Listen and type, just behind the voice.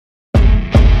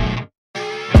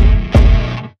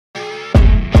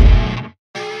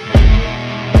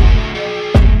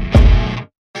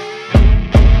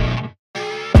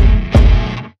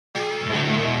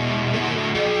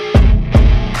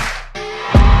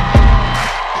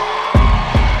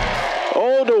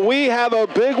have a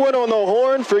big one on the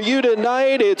horn for you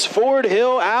tonight. It's Fort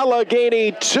Hill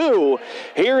Allegany 2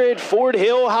 here at Fort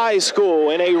Hill High School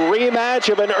in a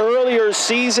rematch of an earlier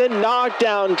season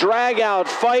knockdown drag-out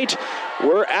fight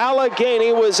where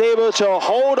Allegany was able to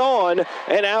hold on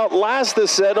and outlast the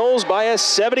Sentinels by a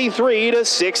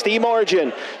 73-60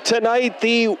 margin. Tonight,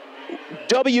 the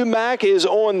WMAC is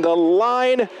on the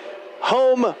line.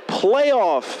 Home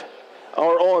playoff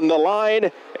are on the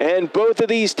line, and both of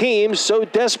these teams so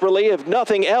desperately, if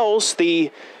nothing else,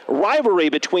 the rivalry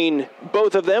between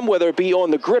both of them, whether it be on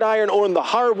the gridiron or on the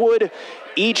hardwood,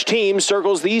 each team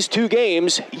circles these two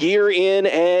games year in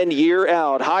and year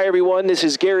out. Hi everyone, this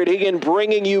is Garrett Higgin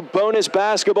bringing you bonus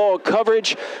basketball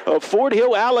coverage of Fort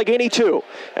Hill Allegany 2.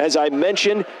 As I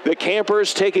mentioned, the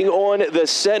Campers taking on the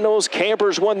Sentinels.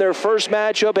 Campers won their first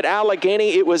matchup at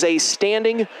Allegany. It was a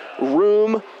standing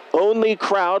room only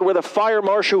crowd where the fire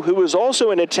marshal, who was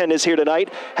also in attendance here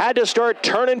tonight, had to start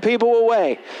turning people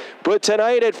away. But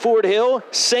tonight at Fort Hill,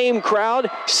 same crowd,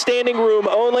 standing room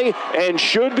only, and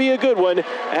should be a good one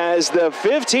as the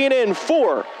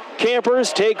 15-4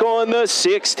 Campers take on the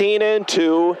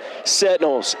 16-2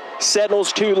 Sentinels.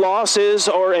 Sentinels' two losses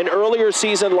are an earlier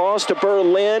season loss to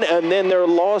Berlin and then their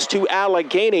loss to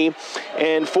Allegany.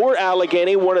 And for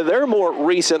Allegany, one of their more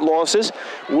recent losses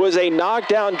was a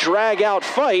knockdown drag-out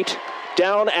fight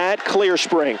down at Clear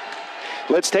Spring.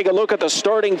 Let's take a look at the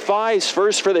starting fives.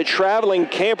 First for the traveling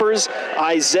Campers,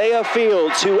 Isaiah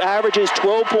Fields, who averages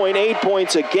 12.8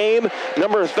 points a game.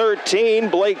 Number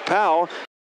 13, Blake Powell.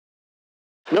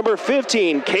 Number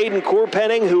 15, Caden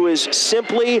Corpenning, who is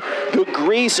simply the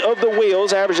grease of the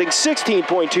wheels, averaging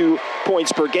 16.2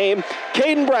 points per game.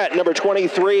 Caden Bratt, number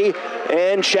 23,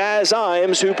 and Chaz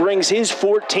Imes, who brings his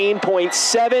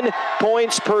 14.7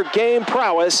 points per game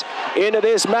prowess into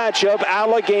this matchup.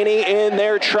 Allegany in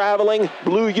their traveling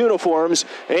blue uniforms,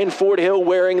 and Fort Hill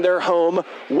wearing their home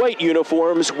white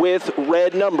uniforms with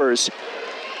red numbers.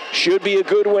 Should be a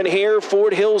good one here.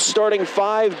 Fort Hill's starting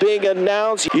five being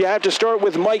announced. You have to start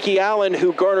with Mikey Allen,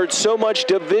 who garnered so much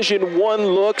Division I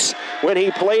looks when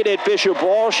he played at Bishop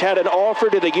Walsh, had an offer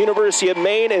to the University of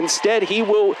Maine. Instead, he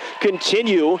will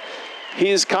continue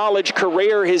his college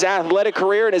career, his athletic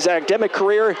career, and his academic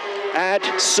career at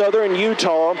Southern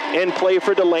Utah and play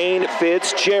for Delane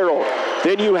Fitzgerald.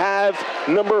 Then you have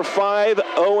number 5,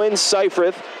 Owen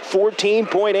Seifrith,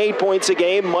 14.8 points a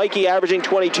game. Mikey averaging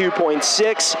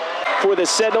 22.6. For the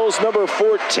Sentinels, number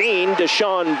 14,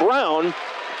 Deshaun Brown,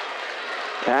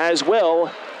 as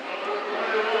well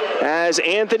as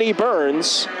Anthony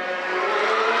Burns,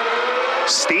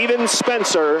 Steven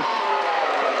Spencer,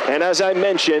 and as I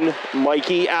mentioned,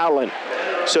 Mikey Allen.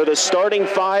 So the starting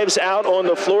fives out on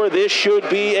the floor. This should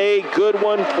be a good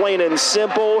one, plain and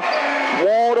simple.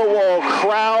 Wall-to-wall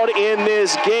crowd in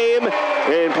this game.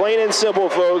 And plain and simple,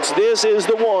 folks, this is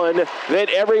the one that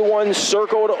everyone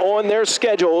circled on their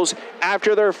schedules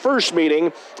after their first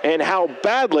meeting and how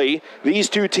badly these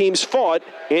two teams fought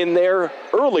in their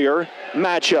earlier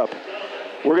matchup.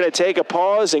 We're going to take a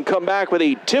pause and come back with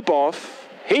a tip-off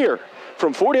here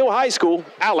from Fort Hill High School,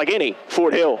 Allegany,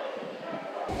 Fort Hill.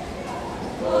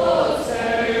 Oh,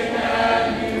 say,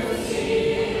 can you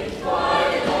see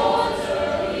why the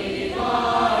altar we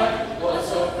died was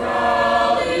so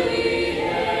proudly we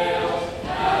hailed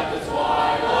at the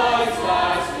twilight's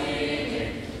last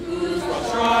gleaming, whose broad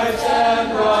stripes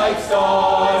and bright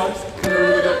stars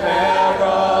through the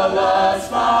perilous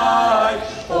fight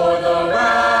for the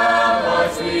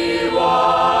ramparts we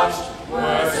watched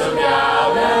were so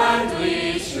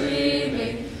gallantly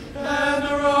streaming, and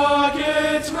the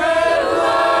rockets red.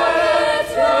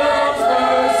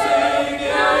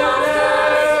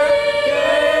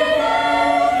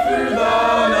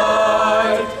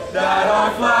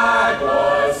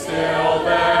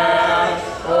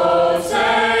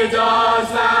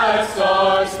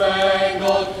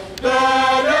 Spangled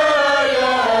banner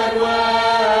yet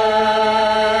wave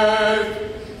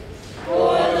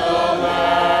for the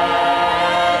land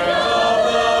of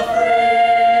the free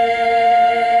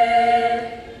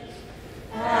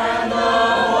and the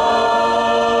home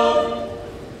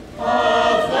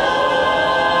of the brave.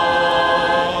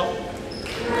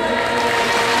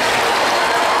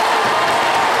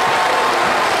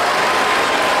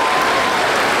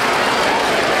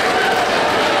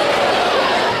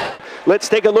 Let's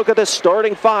take a look at the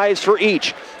starting fives for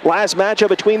each. Last matchup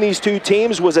between these two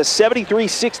teams was a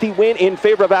 73-60 win in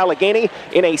favor of Allegany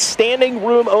in a standing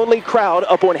room only crowd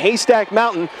up on Haystack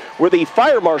Mountain, where the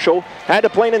fire marshal had to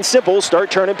plain and simple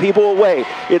start turning people away.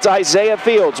 It's Isaiah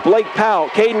Fields, Blake Powell,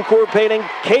 Caden Corpenning,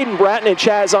 Caden Bratton, and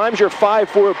Chaz Imes, your 5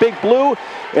 for Big Blue.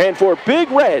 And for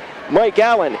Big Red, Mike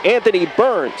Allen, Anthony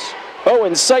Burns,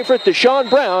 Owen Seifert, Deshaun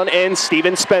Brown, and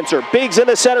Steven Spencer. Biggs in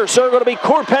the center circle to be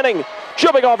Court Penning.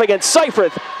 Jumping off against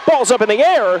Seifert. Ball's up in the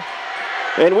air.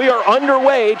 And we are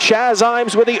underway. Chaz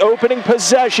Imes with the opening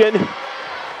possession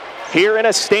here in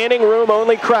a standing room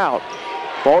only crowd.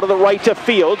 Ball to the right to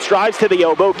Fields. Drives to the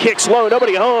elbow. Kicks low.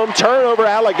 Nobody home. Turnover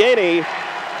Allegany.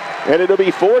 And it'll be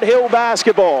Fort Hill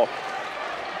basketball.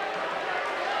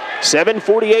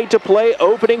 7:48 to play.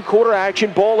 Opening quarter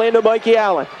action. Ball into Mikey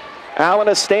Allen. Allen,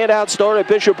 a standout star at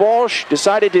Bishop Walsh,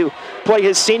 decided to play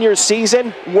his senior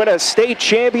season, win a state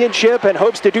championship, and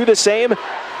hopes to do the same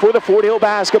for the Fort Hill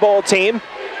basketball team.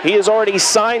 He is already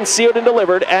signed, sealed, and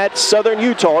delivered at Southern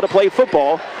Utah to play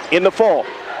football in the fall.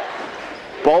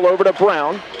 Ball over to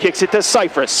Brown, kicks it to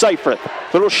Seifert. Seifert,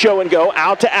 little show and go,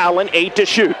 out to Allen, 8 to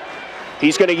shoot.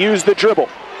 He's going to use the dribble.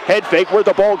 Head fake, where'd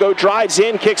the ball go? Drives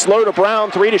in, kicks low to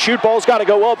Brown. 3 to shoot, ball's got to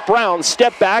go up. Brown,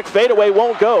 step back, fadeaway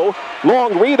won't go.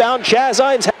 Long rebound, Chaz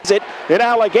Imes has it, and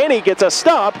Allegany gets a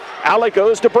stop. Alec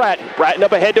goes to Bratton. Bratton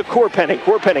up ahead to Court Penning.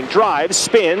 Court Penning drives,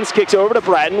 spins, kicks over to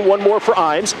Bratton. One more for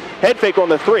Imes. Head fake on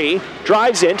the 3,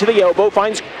 drives in to the elbow,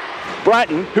 finds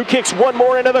Bratton, who kicks one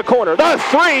more into the corner. The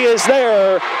 3 is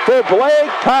there for Blake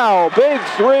Powell. Big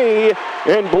 3,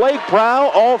 and Blake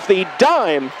Powell off the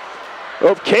dime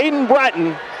of Caden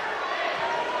Bratton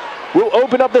will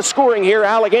open up the scoring here.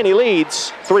 Allegany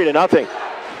leads 3-0.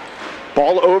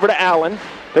 Ball over to Allen.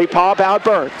 They pop out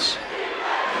Burns.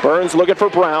 Burns looking for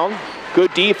Brown.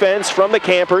 Good defense from the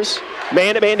campers.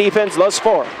 Man-to-man defense thus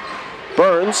far.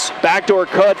 Burns, backdoor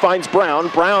cut, finds Brown.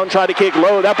 Brown tried to kick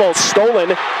low. That ball's stolen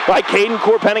by Caden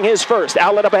Court Penning, his first.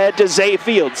 Outlet up ahead to Zay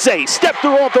Fields. Zay, step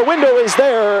through off the window is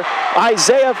there.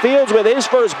 Isaiah Fields with his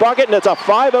first bucket, and it's a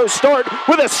 5-0 start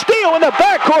with a steal in the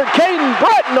backcourt. Caden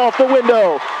Bratton off the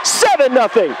window.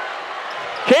 7-0.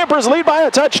 Campers lead by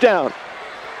a touchdown.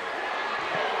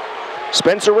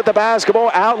 Spencer with the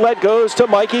basketball. Outlet goes to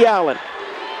Mikey Allen.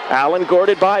 Allen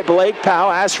guarded by Blake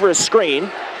Powell. Asks for a screen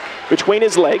between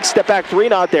his legs. Step back 3,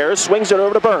 not there. Swings it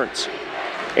over to Burns.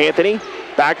 Anthony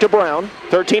back to Brown.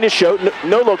 13 to shoot.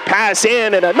 No look pass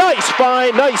in, and a nice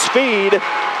find, nice feed.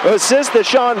 Assist to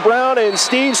Sean Brown, and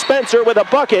Steve Spencer with a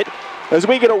bucket as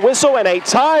we get a whistle and a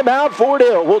timeout. Fort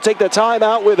Hill will take the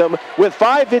timeout with him with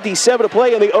 5:57 to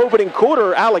play in the opening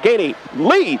quarter. Allegany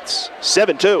leads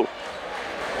 7-2.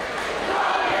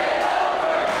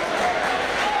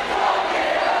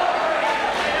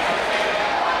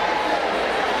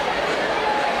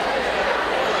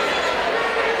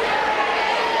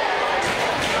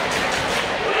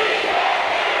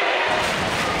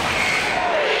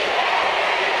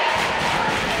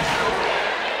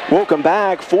 Welcome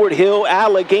back. Fort Hill,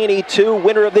 Allegany 2.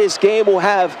 Winner of this game will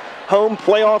have home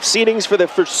playoff seedings for the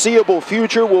foreseeable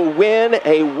future, will win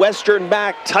a Western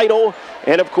MAC title,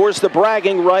 and of course the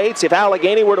bragging rights. If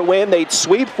Allegany were to win, they'd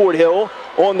sweep Fort Hill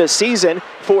on the season.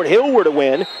 Fort Hill were to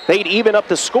win, they'd even up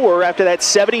the score after that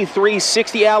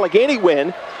 73-60 Allegany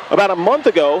win about a month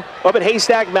ago up at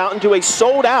Haystack Mountain to a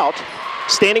sold-out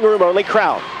standing room only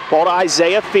crowd. Ball to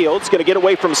Isaiah Fields, going to get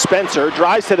away from Spencer,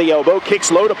 drives to the elbow,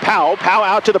 kicks low to Powell. Powell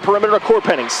out to the perimeter of Court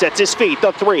Penning, sets his feet,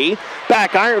 the 3,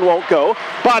 back iron won't go.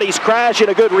 Bodies crash, and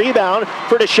a good rebound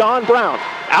for Deshaun Brown.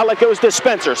 Alec goes to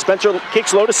Spencer. Spencer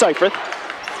kicks low to Seifert.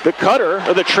 The cutter,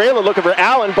 or the trailer, looking for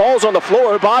Allen. Ball's on the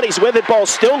floor, bodies with it, ball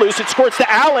still loose. It squirts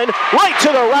to Allen, right to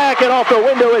the rack, and off the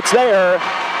window, it's there.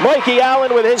 Mikey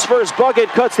Allen with his first bucket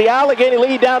cuts the Allegany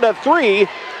lead down to 3.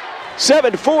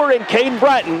 7-4, and Caden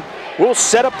Bratton will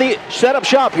set up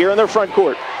shop here in their front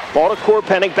court. Ball to Court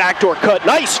Penning, backdoor cut.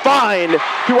 Nice find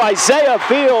to Isaiah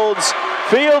Fields.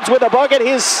 Fields with a bucket,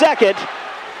 his second.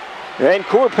 And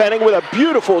Court Penning with a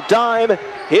beautiful dime,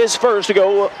 his first to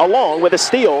go along with a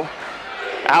steal.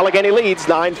 Allegany leads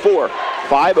 9-4.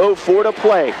 5:04 to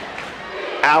play.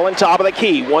 Allen top of the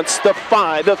key, wants the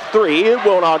 5, the 3, it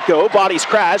will not go. Bodies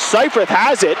crash, Seifert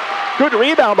has it. Good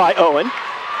rebound by Owen.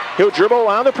 He'll dribble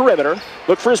around the perimeter,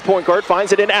 look for his point guard,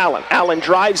 finds it in Allen. Allen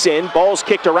drives in, ball's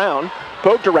kicked around,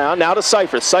 poked around, now to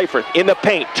Seifert. Seifert in the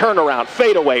paint, turnaround,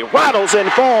 fadeaway, rattles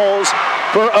and falls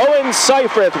for Owen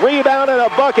Seifert. Rebound and a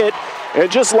bucket,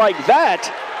 and just like that,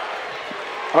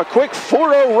 a quick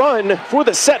 4-0 run for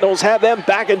the Sentinels have them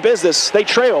back in business. They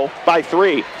trail by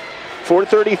 3.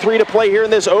 4:33 to play here in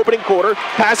this opening quarter.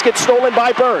 Pass gets stolen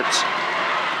by Burns.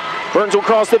 Burns will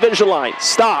cross the vision line.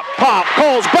 Stop, pop,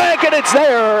 calls back, and it's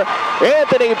there.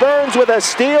 Anthony Burns with a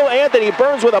steal. Anthony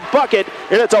Burns with a bucket,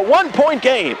 and it's a 1-point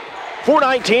game.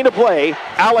 4:19 to play.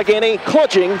 Allegany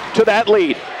clutching to that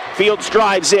lead. Fields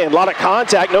drives in. A lot of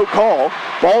contact, no call.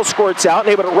 Ball squirts out, and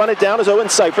able to run it down is Owen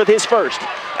Seifert, his first.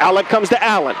 Alec comes to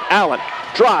Allen. Allen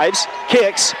drives,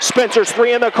 kicks. Spencer's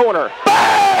 3 in the corner.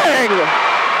 Bang!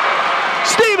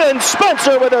 Steven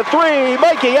Spencer with a three.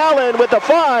 Mikey Allen with the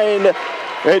find.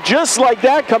 And just like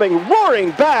that, coming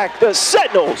roaring back, the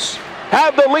Sentinels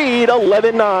have the lead,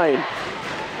 11-9.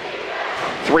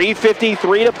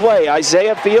 3:53 to play.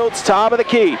 Isaiah Fields, top of the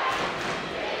key.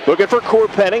 Looking for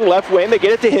Court Penning, left wing. They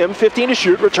get it to him. 15 to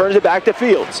shoot, returns it back to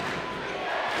Fields.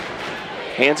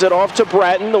 Hands it off to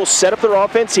Bratton. They'll set up their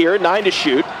offense here. 9 to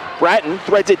shoot. Bratton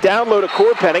threads it down low to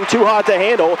Court Penning. Too hot to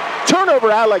handle. Turnover,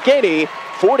 Allegany.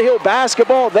 Fort Hill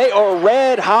basketball. They are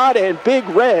red hot and big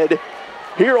red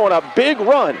here on a big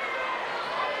run.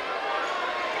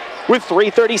 With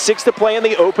 3:36 to play in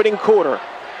the opening quarter.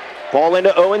 Ball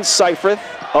into Owen Seifert.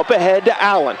 Up ahead to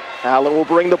Allen. Allen will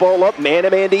bring the ball up.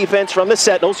 Man-to-man defense from the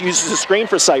Sentinels. Uses a screen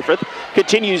for Seifert.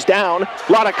 Continues down.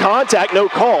 A lot of contact, no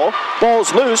call.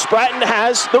 Ball's loose. Bratton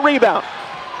has the rebound.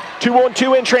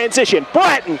 2-on-2 in transition.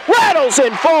 Bratton rattles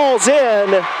and falls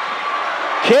in.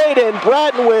 Caden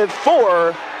Bratton with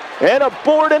 4 and a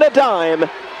board and a dime,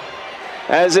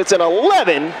 as it's an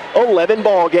 11-11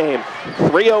 ball game.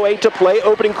 3:08 to play,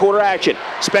 opening quarter action.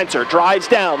 Spencer drives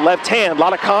down, left hand, a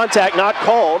lot of contact, not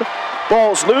called.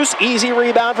 Ball's loose, easy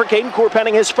rebound for Caden Court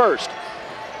Penning, his first.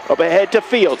 Up ahead to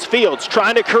Fields. Fields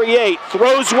trying to create,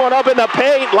 throws one up in the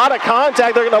paint, a lot of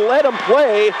contact, they're gonna let him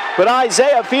play, but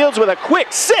Isaiah Fields with a quick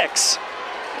 6.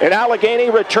 And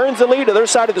Allegany returns the lead to their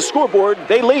side of the scoreboard.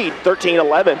 They lead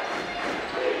 13-11.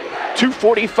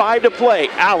 2:45 to play.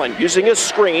 Allen using a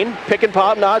screen. Pick and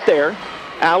pop not there.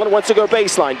 Allen wants to go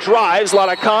baseline. Drives, a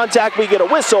lot of contact. We get a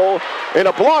whistle and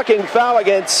a blocking foul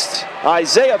against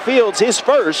Isaiah Fields, his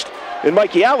first. And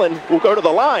Mikey Allen will go to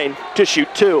the line to shoot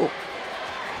 2.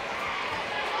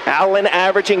 Allen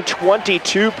averaging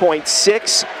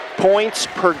 22.6 points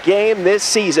per game this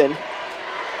season.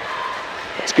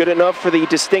 It's good enough for the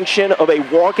distinction of a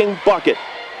walking bucket.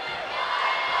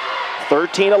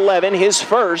 13-11, his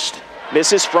first,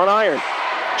 misses front iron.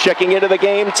 Checking into the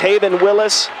game, Taven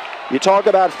Willis. You talk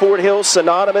about Fort Hill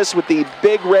synonymous with the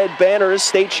big red banners,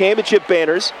 state championship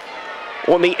banners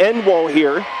on the end wall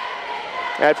here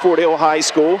at Fort Hill High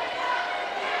School.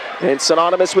 And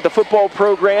synonymous with the football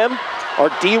program, our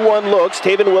D1 looks.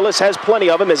 Taven Willis has plenty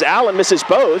of them as Allen misses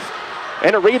both.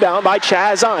 And a rebound by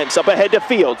Chaz Imes. Up ahead to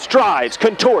Fields. Drives,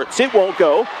 contorts, it won't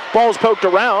go. Ball's poked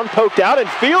around, poked out, and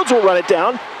Fields will run it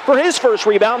down for his first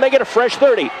rebound. They get a fresh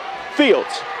 30.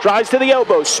 Fields drives to the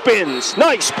elbow, spins.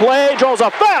 Nice play, draws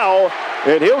a foul,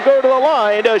 and he'll go to the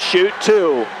line to shoot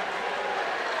 2.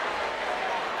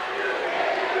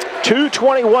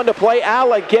 2:21 to play.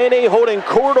 Allegany holding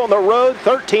court on the road,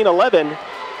 13-11.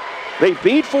 They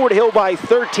beat Fort Hill by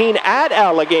 13 at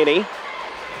Allegany.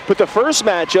 But the first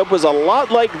matchup was a lot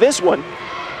like this one.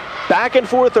 Back and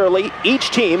forth early,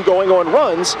 each team going on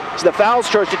runs. So the foul's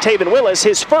charged to Taven Willis,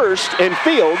 his first, and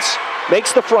Fields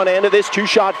makes the front end of this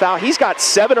 2-shot foul. He's got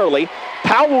 7 early.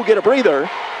 Powell will get a breather,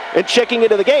 and checking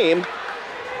into the game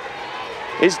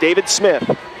is David Smith.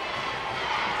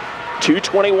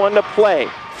 2:21 to play.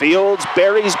 Fields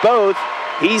buries both.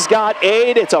 He's got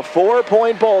 8. It's a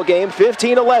 4-point ball game,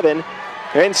 15-11,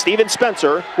 and Steven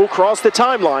Spencer will cross the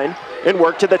timeline and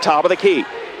work to the top of the key.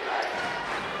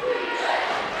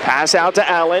 Pass out to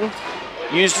Allen,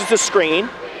 uses the screen,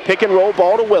 pick and roll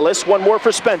ball to Willis, one more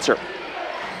for Spencer.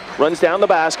 Runs down the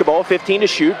basketball, 15 to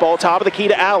shoot, ball top of the key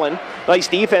to Allen. Nice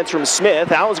defense from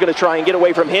Smith. Allen's gonna try and get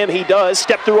away from him, he does.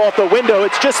 Step through off the window,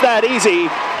 it's just that easy.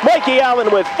 Mikey Allen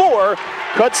with 4,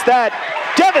 cuts that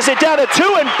deficit down to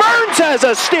 2, and Burns has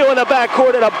a steal in the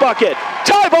backcourt and a bucket.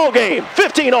 Tie ball game,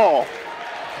 15-all.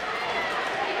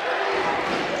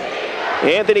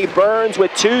 Anthony Burns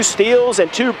with 2 steals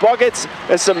and 2 buckets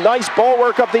and some nice ball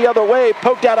work up the other way.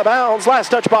 Poked out of bounds. Last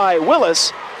touch by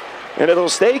Willis. And it'll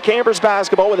stay Campers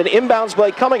basketball with an inbounds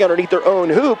play coming underneath their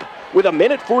own hoop with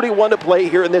 1:41 to play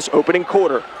here in this opening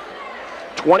quarter.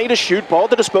 20 to shoot. Ball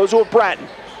to disposal of Bratton.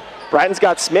 Bratton's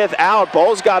got Smith out.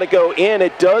 Ball's got to go in.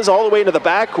 It does all the way into the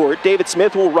backcourt. David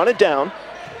Smith will run it down.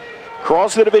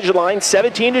 Cross the division line.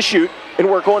 17 to shoot and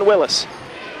work on Willis.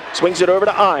 Swings it over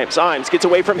to Imes. Imes gets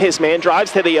away from his man,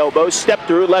 drives to the elbow, step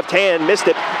through, left hand, missed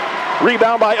it.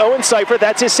 Rebound by Owen Seifert,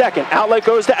 that's his second. Outlet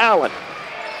goes to Allen.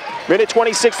 Minute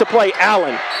 26 to play.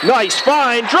 Allen, nice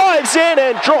find, drives in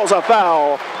and draws a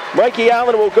foul. Mikey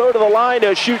Allen will go to the line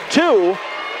to shoot 2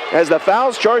 as the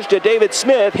foul's charged to David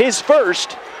Smith, his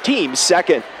first, team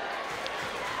second.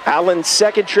 Allen's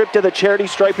second trip to the charity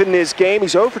stripe in this game.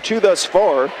 He's 0 for 2 thus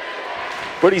far,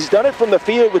 but he's done it from the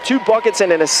field with 2 buckets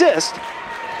and an assist.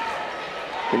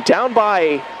 And down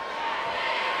by,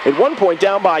 at one point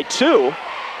down by 2.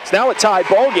 It's now a tied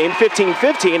ball game,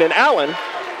 15-15, and Allen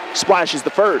splashes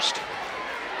the first.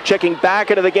 Checking back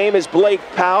into the game is Blake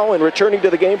Powell, and returning to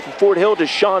the game from Fort Hill to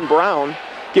Sean Brown.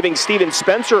 giving Steven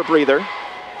Spencer a breather.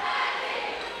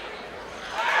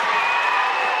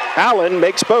 Allen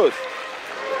makes both.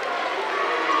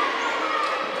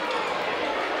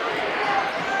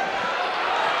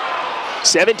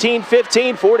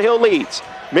 (17-15), Fort Hill leads.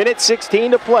 Minute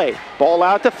 16 to play. Ball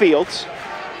out to Fields.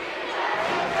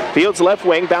 Fields left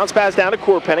wing, bounce pass down to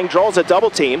Corpenning, draws a double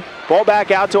team. Ball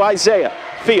back out to Isaiah.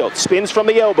 Fields spins from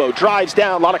the elbow, drives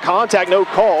down, a lot of contact, no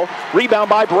call. Rebound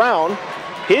by Brown,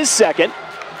 his second.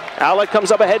 Alec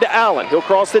comes up ahead to Allen. He'll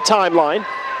cross the timeline.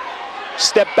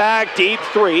 Step back, deep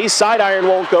three. Side iron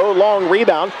won't go, long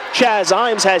rebound. Chaz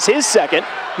Imes has his second.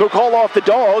 No call off the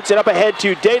Dogs, and up ahead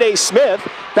to Day Smith.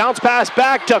 Bounce pass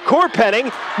back to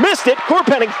Corpenning. Missed it.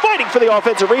 Corpenning fighting for the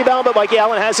offensive rebound, but Mikey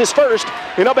Allen has his first.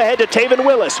 And up ahead to Taven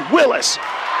Willis. Willis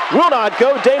will not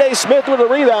go. Day Smith with a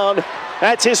rebound.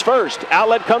 That's his first.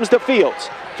 Outlet comes to Fields.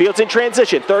 Fields in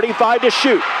transition. 35 to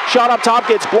shoot. Shot up top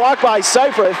gets blocked by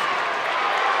Seifert.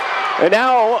 And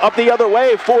now up the other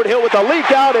way, Fort Hill with a leak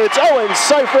out. It's Owen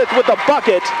Seifert with the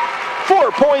bucket.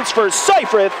 4 points for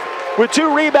Seifert with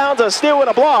 2 rebounds, a steal, and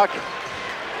a block.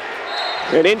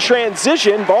 And in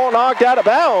transition, ball knocked out of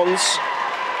bounds.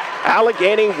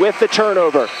 Allegany with the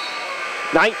turnover.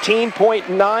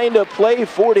 19.9 to play.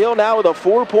 Fort Hill now with a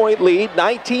 4-point lead,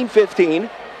 19-15.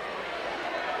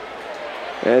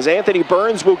 As Anthony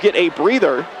Burns will get a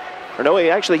breather. Or no,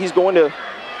 he's going to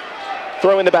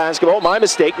throw in the basketball. My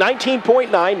mistake. 19.9,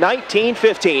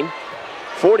 19-15.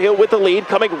 Fort Hill with the lead,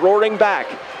 coming roaring back.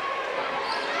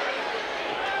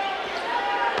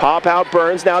 Pop out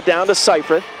Burns, now down to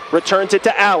Seifert. Returns it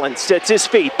to Allen, sets his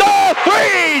feet. The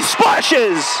three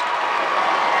splashes!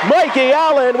 Mikey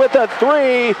Allen with a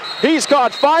three. He's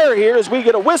caught fire here as we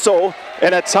get a whistle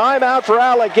and a timeout for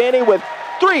Allegany with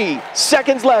 3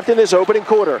 seconds left in this opening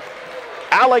quarter.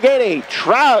 Allegany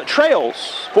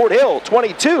trails Fort Hill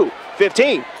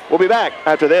 22-15. We'll be back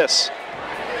after this.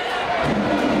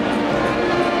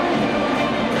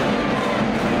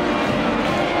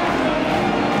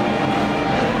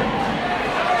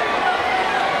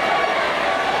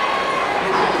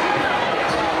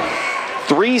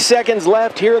 Three seconds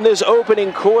left here in this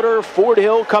opening quarter. Fort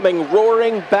Hill coming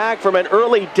roaring back from an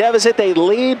early deficit. They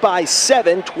lead by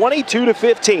 7,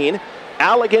 22-15.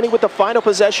 Allegany with the final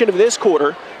possession of this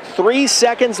quarter. 3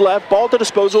 seconds left. Ball to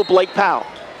disposal of Blake Powell.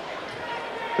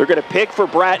 They're going to pick for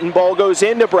Bratton. Ball goes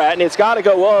into Bratton. It's got to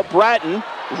go up. Bratton,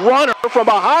 runner from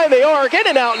behind the arc, in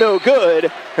and out, no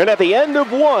good. And at the end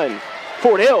of one,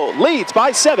 Fort Hill leads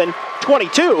by 7,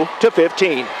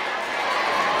 22-15.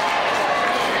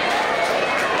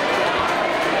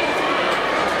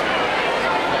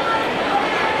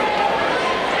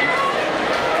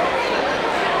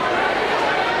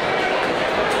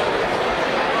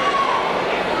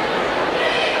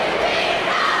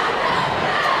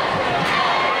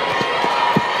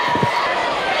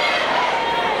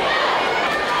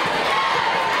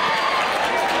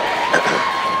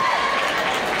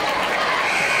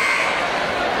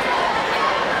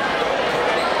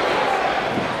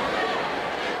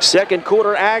 Second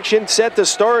quarter action set to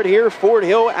start here. Fort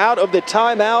Hill out of the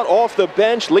timeout, off the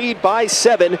bench, lead by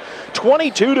 7,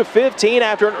 22-15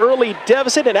 after an early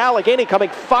deficit, and Allegany coming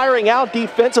firing out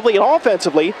defensively and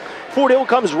offensively. Fort Hill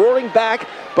comes roaring back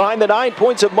behind the 9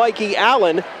 points of Mikey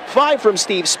Allen, 5 from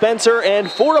Steve Spencer,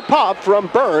 and 4 a pop from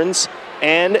Burns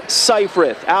and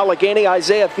Seifert. Allegany,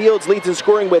 Isaiah Fields leads in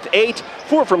scoring with 8,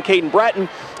 4 from Caden Bratton,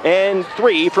 and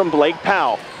 3 from Blake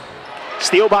Powell.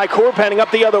 Steal by Corpenning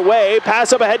up the other way.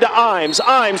 Pass up ahead to Imes.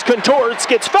 Imes contorts,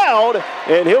 gets fouled,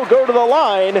 and he'll go to the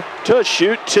line to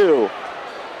shoot 2.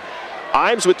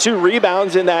 Imes with 2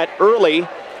 rebounds in that early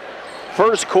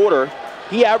first quarter.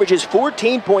 He averages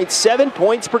 14.7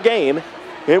 points per game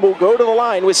and will go to the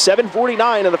line with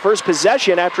 7:49 in the first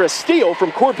possession after a steal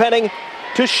from Corpenning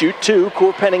to shoot 2.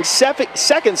 Corpenning's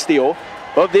second steal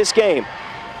of this game.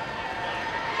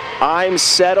 Imes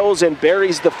settles and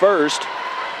buries the first.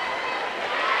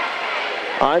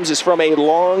 Imes is from a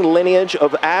long lineage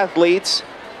of athletes.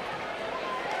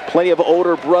 Plenty of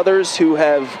older brothers who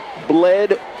have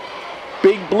bled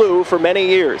Big Blue for many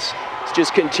years. It's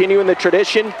just continuing the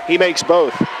tradition. He makes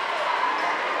both.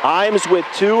 Imes with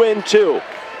 2 and 2.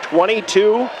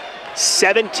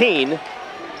 22-17.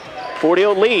 Fort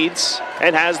Hill leads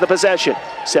and has the possession.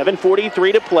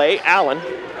 7:43 to play. Allen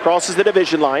crosses the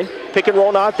division line. Pick and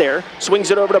roll not there.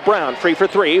 Swings it over to Brown. Free for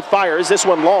 3. Fires this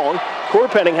one long.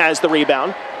 Corpenning has the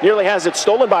rebound. Nearly has it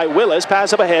stolen by Willis.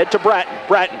 Pass up ahead to Bratton.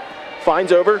 Bratton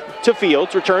finds over to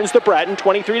Fields. Returns to Bratton.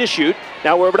 23 to shoot.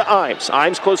 Now we're over to Imes.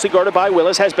 Imes closely guarded by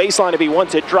Willis. Has baseline if he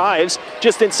wants it. Drives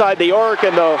just inside the arc.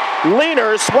 And the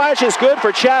leaner splash is good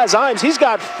for Chaz Imes. He's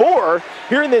got 4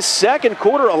 here in this second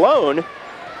quarter alone.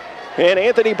 And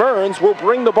Anthony Burns will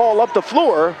bring the ball up the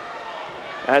floor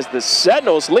as the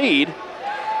Sentinels lead.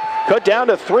 Cut down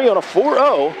to 3 on a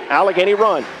 4-0 Allegany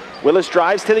run. Willis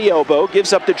drives to the elbow,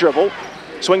 gives up the dribble,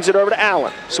 swings it over to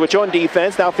Allen. Switch on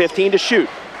defense, now 15 to shoot.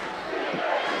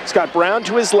 Scott Brown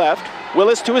to his left,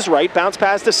 Willis to his right, bounce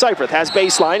pass to Seifert. Has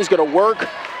baseline, he's going to work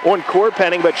on court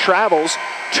penning, but travels.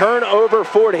 Turnover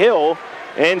Fort Hill,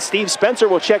 and Steve Spencer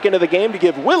will check into the game to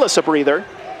give Willis a breather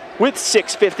with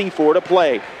 6:54 to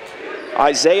play.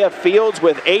 Isaiah Fields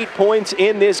with 8 points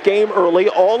in this game early,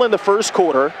 all in the first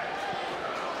quarter.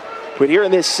 But here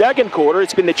in this second quarter,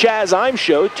 it's been the Chaz Imes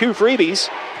show, 2 freebies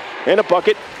and a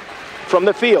bucket from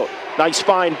the field. Nice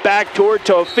find back toward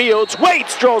Fields,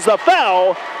 waits, draws the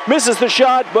foul, misses the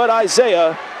shot, but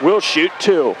Isaiah will shoot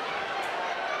 2.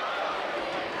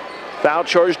 Foul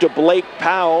charge to Blake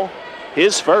Powell,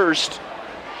 his first.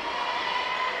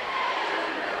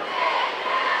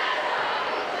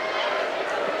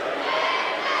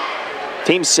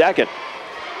 Team second.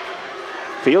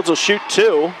 Fields will shoot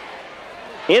 2.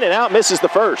 In and out, misses the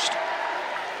first.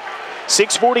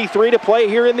 6:43 to play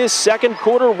here in this second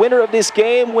quarter. Winner of this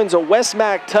game wins a West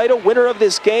MAC title. Winner of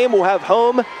this game will have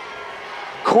home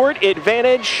court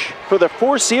advantage for the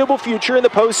foreseeable future in the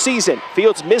postseason.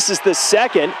 Fields misses the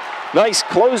second. Nice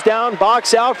close down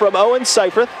box out from Owen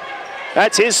Seifert.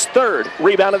 That's his 3rd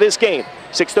rebound of this game.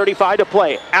 6:35 to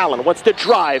play. Allen wants to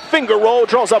drive, finger roll,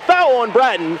 draws a foul on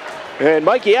Bratton. And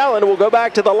Mikey Allen will go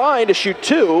back to the line to shoot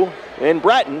 2, and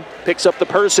Bratton picks up the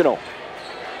personal.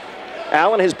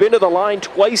 Allen has been to the line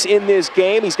twice in this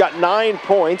game. He's got 9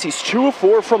 points. He's 2 of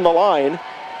 4 from the line.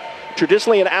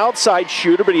 Traditionally an outside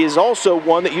shooter, but he is also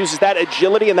one that uses that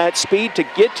agility and that speed to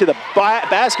get to the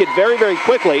basket very, very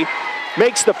quickly.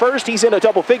 Makes the first. He's in a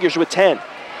double figures with 10.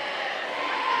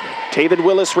 Taven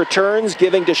Willis returns,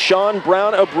 giving Deshaun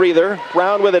Brown a breather.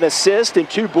 Brown with an assist and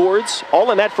 2 boards,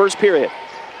 all in that first period.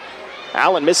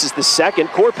 Allen misses the second.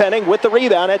 Korpenning with the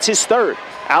rebound. That's his 3rd.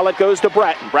 Allen goes to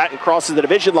Bratton. Bratton crosses the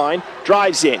division line,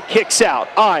 drives in, kicks out.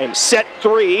 Imes set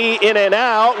 3, in and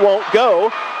out, won't go.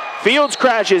 Fields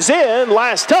crashes in,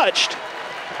 last touched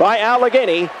by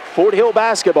Allegany. Fort Hill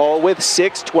basketball with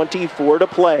 6:24 to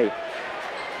play.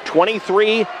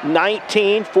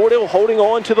 23-19, Fort Hill holding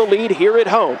on to the lead here at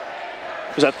home.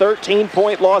 It was a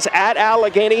 13-point loss at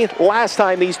Allegany last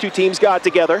time these two teams got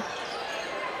together.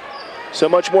 So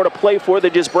much more to play for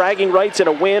than just bragging rights in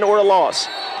a win or a loss.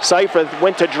 Seifert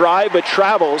went to drive but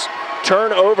travels.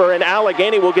 Turnover, and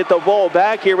Allegany will get the ball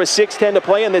back here with 6:10 to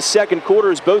play in this second quarter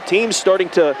as both teams starting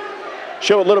to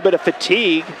show a little bit of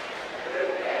fatigue.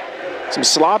 Some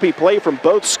sloppy play from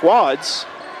both squads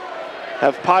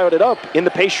have piled it up in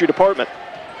the pastry department.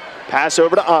 Pass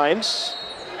over to Imes.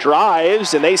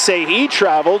 Drives, and they say he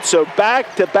traveled, so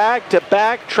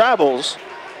back-to-back-to-back travels.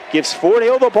 Gives Fort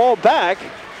Hill the ball back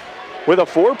with a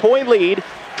 4-point lead,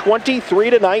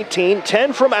 23-19,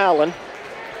 10 from Allen,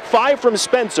 5 from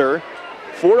Spencer,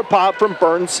 4 to pop from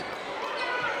Burns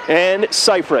and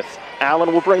Seifert.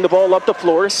 Allen will bring the ball up the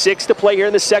floor, 6 to play here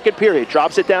in the second period.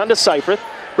 Drops it down to Seifert,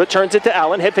 returns it to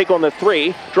Allen, head fake on the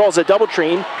 3, draws a double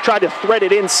train, tried to thread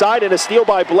it inside, and a steal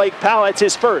by Blake Powell. It's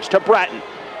his first to Bratton.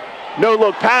 No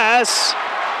look pass,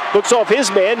 looks off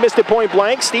his man, missed it point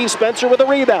blank. Steve Spencer with a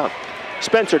rebound.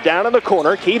 Spencer down in the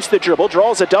corner, keeps the dribble,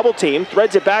 draws a double team,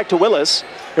 threads it back to Willis,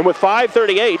 and with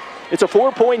 5:38, it's a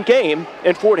 4-point game,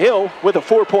 and Fort Hill, with a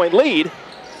 4-point lead,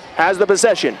 has the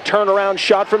possession. Turnaround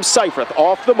shot from Seifert,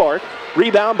 off the mark,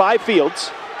 rebound by Fields.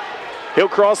 He'll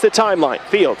cross the timeline.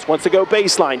 Fields wants to go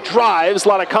baseline, drives, a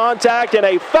lot of contact, and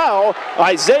a foul.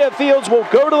 Isaiah Fields will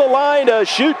go to the line to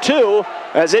shoot 2,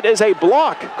 as it is a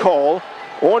block call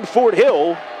on Fort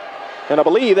Hill, and I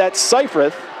believe that's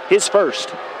Seifert, his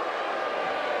first.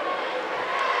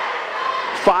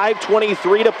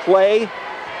 5:23 to play.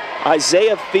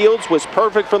 Isaiah Fields was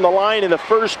perfect from the line in the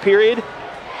first period.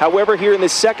 However, here in the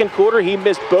second quarter, he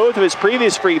missed both of his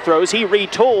previous free throws. He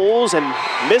retools and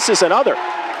misses another.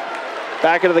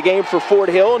 Back into the game for Fort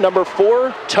Hill, number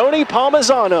 4, Tony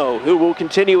Palmisano, who will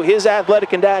continue his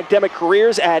athletic and academic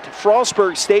careers at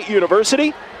Frostburg State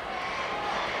University.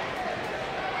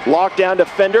 Lockdown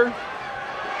defender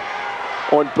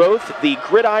on both the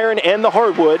gridiron and the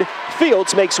hardwood.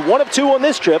 Fields makes 1 of 2 on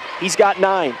this trip. He's got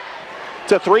 9.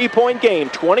 It's a 3-point game,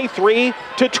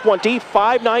 23-20,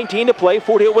 5:19 to play.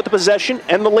 Fort Hill with the possession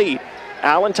and the lead.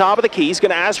 Allen top of the key. He's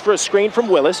going to ask for a screen from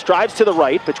Willis. Drives to the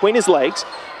right between his legs.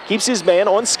 Keeps his man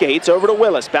on skates over to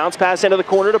Willis. Bounce pass into the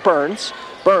corner to Burns.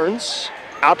 Burns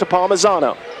out to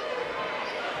Palmisano.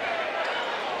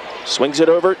 Swings it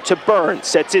over to Burns.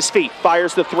 Sets his feet.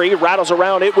 Fires the 3. Rattles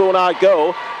around. It will not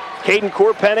go. Caden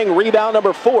Korpenning, rebound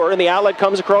number 4, and the outlet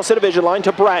comes across the division line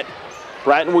to Brett.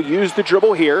 Bratton will use the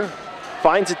dribble here.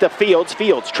 Finds it to Fields.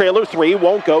 Fields, trailer 3,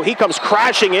 won't go. He comes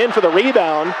crashing in for the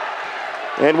rebound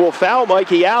and will foul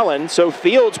Mikey Allen. So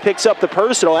Fields picks up the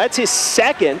personal. That's his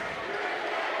second.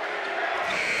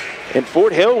 And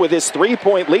Fort Hill with his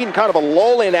 3-point lead and kind of a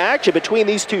lull in action between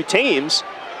these two teams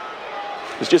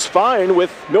is just fine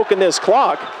with milking this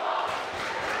clock.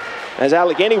 As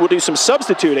Allegany will do some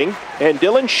substituting, and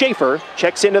Dylan Schaefer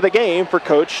checks into the game for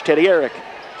Coach Teddy Eric.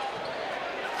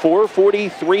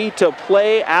 4:43 to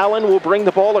play. Allen will bring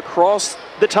the ball across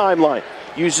the timeline.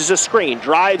 Uses a screen,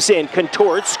 drives in,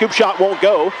 contorts, scoop shot won't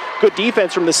go. Good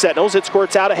defense from the Sentinels. It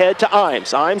squirts out ahead to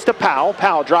Imes. Imes to Powell.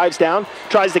 Powell drives down,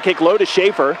 tries to kick low to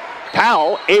Schaefer.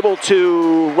 Powell able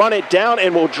to run it down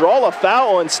and will draw a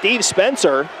foul on Steve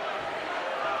Spencer.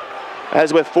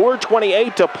 As with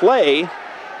 4:28 to play,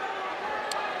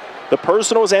 the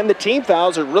personals and the team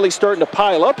fouls are really starting to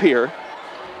pile up here.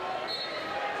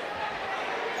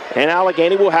 And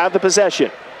Allegany will have the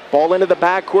possession. Ball into the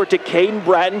backcourt to Caden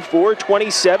Bratton.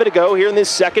 4:27 to go here in this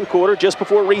second quarter, just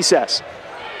before recess.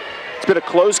 It's been a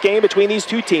close game between these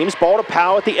two teams. Ball to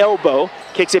Powell at the elbow.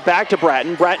 Kicks it back to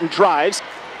Bratton. Bratton drives.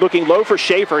 Looking low for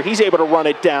Schaefer. He's able to run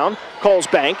it down. Calls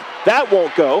bank. That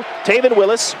won't go. Taven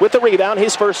Willis with the rebound,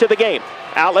 his first of the game.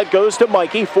 Outlet goes to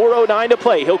Mikey. 4:09 to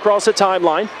play. He'll cross the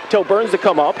timeline. Tell Burns to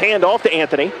come up. Hand off to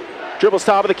Anthony. Dribbles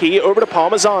top of the key over to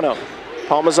Palmisano.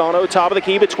 Palmisano top of the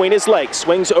key between his legs.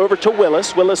 Swings over to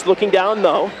Willis. Willis looking down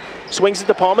though. Swings it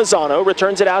to Palmisano.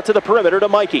 Returns it out to the perimeter to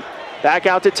Mikey. Back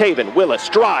out to Taven. Willis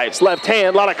drives. Left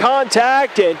hand. A lot of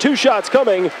contact. And 2 shots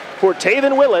coming for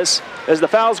Taven Willis as the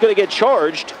foul's going to get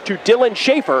charged to Dylan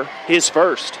Schaefer, his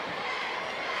first.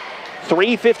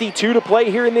 3:52 to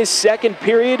play here in this second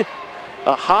period.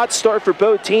 A hot start for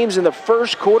both teams in the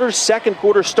first quarter. Second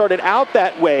quarter started out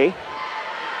that way.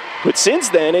 But since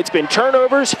then, it's been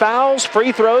turnovers, fouls,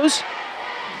 free throws,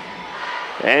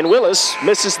 and Willis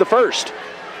misses the first.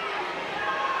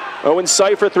 Owen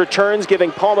Seifert returns,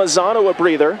 giving Palmisano a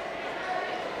breather.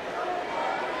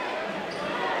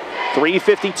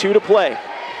 3:52 to play.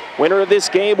 Winner of this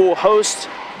game will host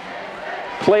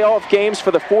playoff games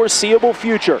for the foreseeable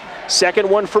future. Second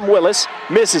one from Willis,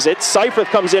 misses it. Seifert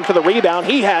comes in for the rebound.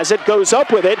 He has it, goes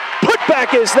up with it.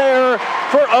 Putback is there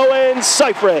for Owen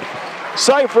Seifert.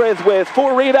 Seifert with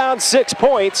 4 rebounds, 6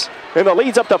 points, and the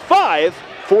lead's up to 5.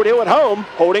 Fort Hill at home,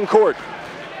 holding court.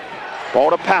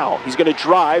 Ball to Powell. He's going to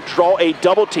drive, draw a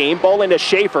double team. Ball into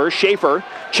Schaefer. Schaefer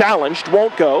challenged,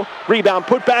 won't go. Rebound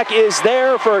putback is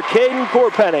there for Caden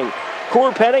Corpenning.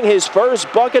 Corpenning, his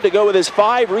first bucket to go with his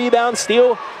 5 rebounds,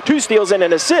 steal, 2 steals and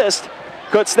an assist.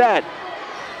 Cuts that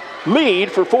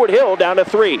lead for Fort Hill down to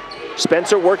 3.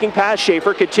 Spencer working past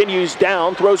Schaefer, continues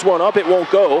down, throws one up, it won't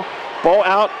go. Ball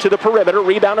out to the perimeter,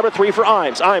 rebound number 3 for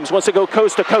Imes. Imes wants to go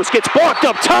coast to coast, gets blocked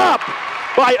up top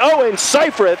by Owen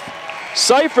Seifert.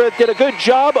 Seifert did a good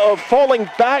job of falling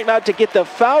back not to get the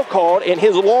foul called, and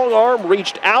his long arm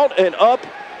reached out and up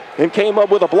and came up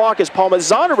with a block as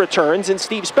Palmisano returns, and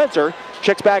Steve Spencer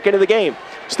checks back into the game.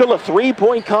 Still a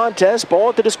 3-point contest. Ball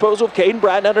at the disposal of Caden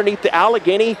Bratton underneath the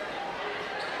Allegany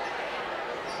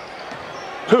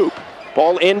hoop.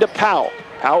 Ball into Powell.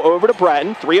 Powell over to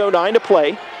Bratton. 3:09 to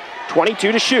play.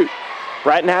 22 to shoot.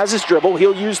 Bratton has his dribble.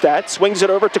 He'll use that. Swings it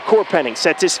over to Corpenning.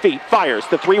 Sets his feet. Fires.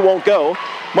 The 3 won't go.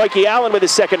 Mikey Allen with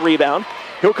his second rebound.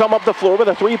 He'll come up the floor with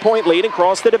a 3-point lead and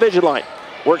cross the division line.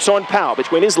 Works on Powell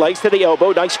between his legs to the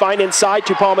elbow. Nice find inside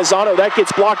to Palmisano. That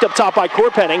gets blocked up top by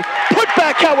Corpenning.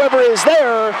 Putback, however, is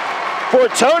there for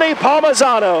Tony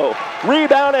Palmisano.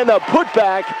 Rebound and the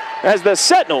putback as the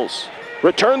Sentinels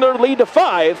return their lead to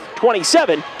 5,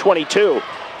 27-22.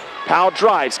 Powell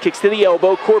drives, kicks to the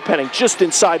elbow. Corpenning just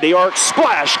inside the arc.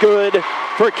 Splash good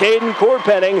for Caden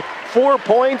Corpenning. 4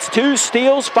 points, 2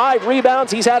 steals, 5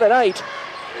 rebounds. He's had a night.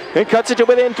 And cuts it to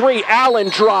within 3. Allen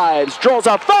drives, draws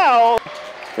a foul.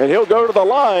 And he'll go to the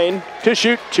line to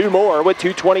shoot 2 more with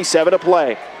 2:27 to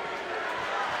play.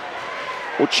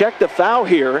 We'll check the foul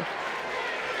here.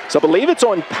 So I believe it's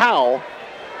on Powell.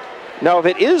 Now, if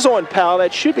it is on Powell,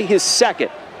 that should be his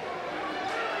second.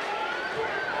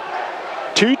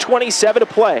 2:27 to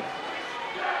play.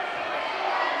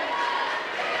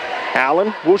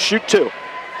 Allen will shoot 2.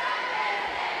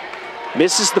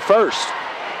 Misses the first.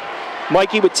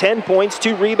 Mikey with 10 points,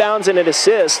 2 rebounds, and an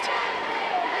assist.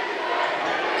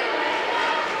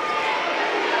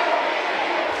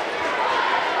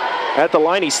 At the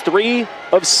line, he's 3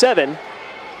 of 7.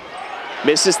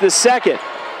 Misses the second.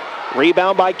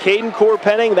 Rebound by Caden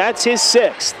Corpenning. That's his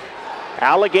 6th.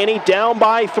 Allegany down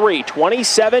by 3,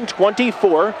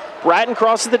 27-24. Bratton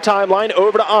crosses the timeline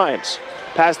over to Imes.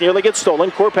 Pass nearly gets stolen.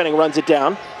 Corpenning runs it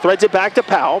down. Threads it back to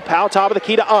Powell. Powell top of the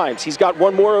key to Imes. He's got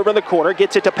one more over in the corner.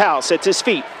 Gets it to Powell. Sets his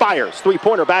feet. Fires.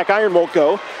 Three-pointer. Back iron won't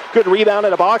go. Good rebound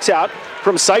and a box out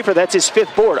from Cypher. That's his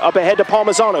 5th board. Up ahead to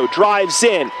Palmisano. Drives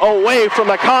in. Away from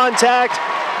the contact.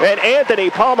 And Anthony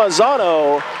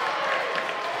Palmisano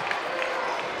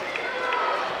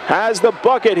has the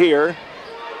bucket here.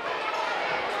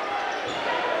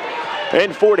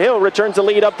 And Fort Hill returns the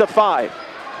lead up to 5.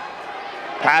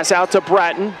 Pass out to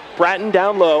Bratton. Bratton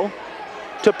down low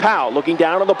to Powell. Looking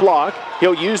down on the block.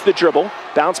 He'll use the dribble.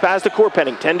 Bounce pass to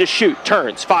Corpenning. 10 to shoot.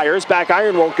 Turns. Fires. Back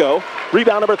iron won't go.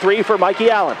 Rebound number 3 for Mikey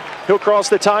Allen. He'll cross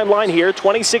the timeline here.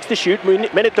 26 to shoot.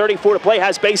 Minute 34 to play.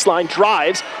 Has baseline.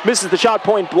 Drives. Misses the shot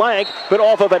point blank. But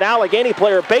off of an Allegany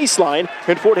player baseline.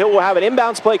 And Fort Hill will have an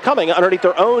inbounds play coming underneath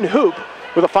their own hoop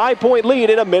with a 5-point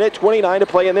lead in a minute 29 to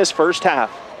play in this first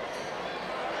half.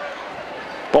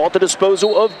 Ball at the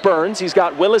disposal of Burns. He's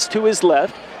got Willis to his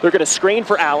left. They're going to screen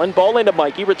for Allen. Ball into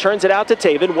Mikey. Returns it out to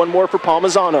Taven. One more for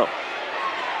Palmisano.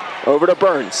 Over to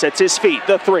Burns. Sets his feet.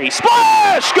 The 3.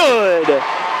 Splash! Good!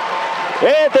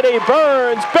 Anthony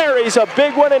Burns buries a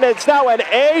big one, and it's now an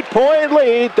 8-point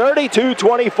lead.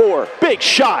 32-24. Big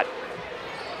shot.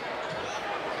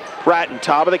 Bratton,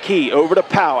 top of the key. Over to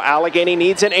Powell. Allegany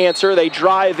needs an answer. They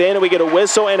drive in, and we get a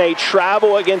whistle and a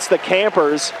travel against the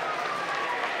Campers,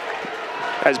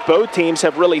 as both teams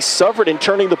have really suffered in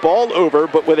turning the ball over,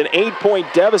 but with an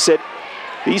 8-point deficit,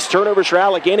 these turnovers for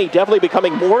Allegany definitely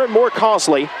becoming more and more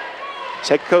costly. As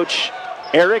head coach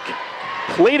Eric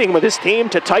pleading with his team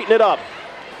to tighten it up.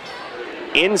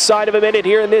 Inside of a minute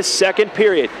here in this second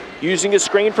period. Using a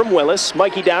screen from Willis.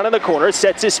 Mikey down in the corner,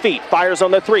 sets his feet, fires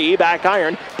on the 3, back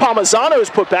iron.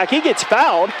 Palmisano's put back, he gets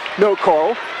fouled. No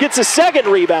call, gets a second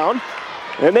rebound,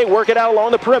 and they work it out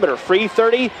along the perimeter. Free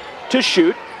 30 to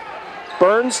shoot.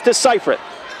 Burns to Seifert.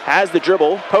 Has the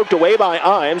dribble, poked away by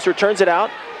Imes, returns it out,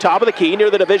 top of the key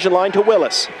near the division line to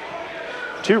Willis.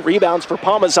 2 rebounds for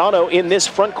Palmisano in this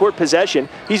front court possession.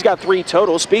 He's got 3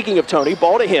 total. Speaking of Tony,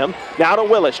 ball to him, now to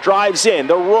Willis, drives in,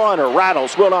 the runner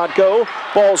rattles, will not go,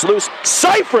 ball's loose.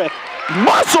 Seifert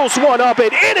muscles one up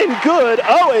and in and good.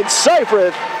 Owen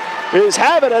Seifert is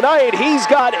having a night. He's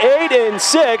got 8 and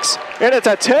 6, and it's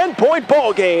a 10-point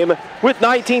ball game with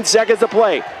 19 seconds to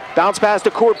play. Bounce pass to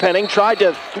Corpenning, tried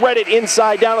to thread it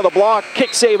inside down to the block.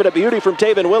 Kick save and a beauty from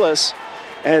Taven Willis.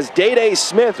 As Day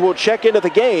Smith will check into the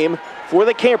game for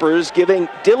the Campers, giving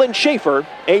Dylan Schaefer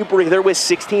a breather with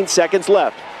 16 seconds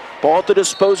left. Ball at the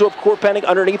disposal of Corpenning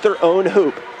underneath their own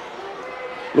hoop.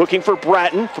 Looking for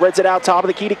Bratton, threads it out top of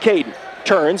the key to Caden.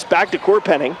 Turns, back to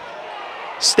Corpenning.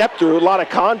 Step through, a lot of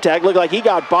contact, looked like he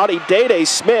got bodied. Day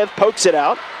Smith pokes it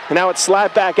out, and now it's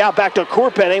slapped back out, back to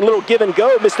Corpenning. Little give and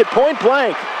go, missed it point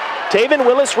blank. Taven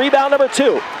Willis, rebound number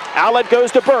 2. Outlet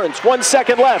goes to Burns, 1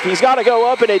 second left. He's got to go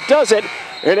up, and it doesn't.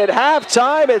 And at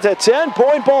halftime, it's a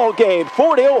 10-point ball game.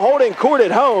 Fort Hill holding court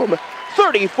at home,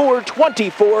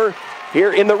 34-24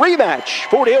 here in the rematch.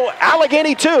 Fort Hill,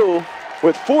 Allegany 2,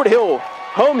 with Fort Hill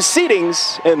home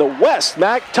seedings and the West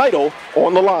MAC title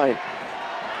on the line.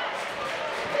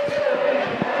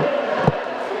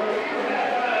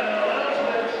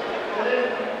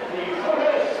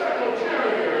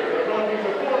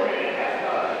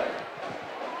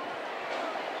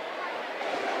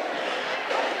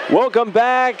 Welcome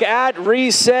back at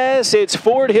recess. It's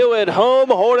Fort Hill at home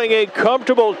holding a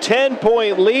comfortable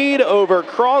 10-point lead over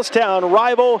crosstown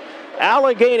rival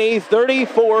Allegany,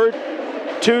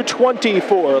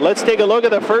 34-24. Let's take a look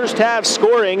at the first half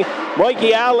scoring.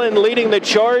 Mikey Allen leading the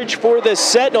charge for the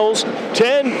Sentinels,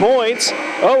 10 points.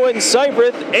 Owen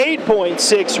Seifert,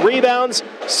 8.6 rebounds,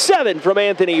 7 from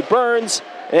Anthony Burns,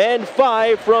 and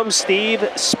 5 from Steve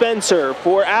Spencer.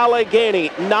 For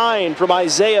Allegany, 9 from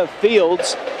Isaiah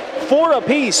Fields, 4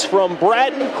 apiece from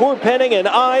Bratton, Corpenning, and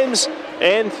Imes,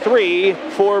 and 3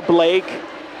 for Blake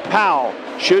Powell.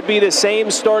 Should be the same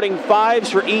starting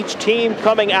 5s for each team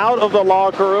coming out of the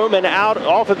locker room and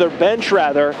off of their bench,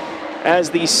 rather,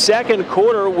 as the second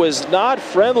quarter was not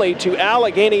friendly to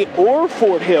Allegany or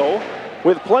Fort Hill,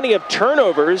 with plenty of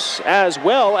turnovers as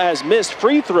well as missed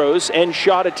free throws and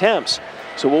shot attempts.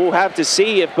 So we'll have to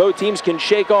see if both teams can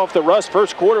shake off the rust.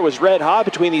 First quarter was red hot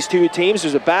between these two teams.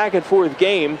 There's a back and forth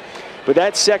game, but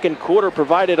that second quarter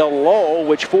provided a lull,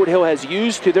 which Fort Hill has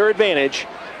used to their advantage,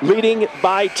 leading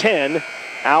by 10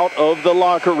 out of the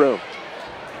locker room.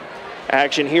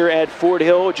 Action here at Fort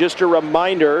Hill, just a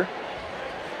reminder,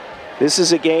 this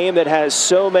is a game that has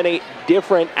so many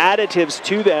different additives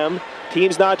to them.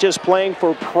 Teams not just playing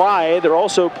for pride, they're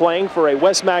also playing for a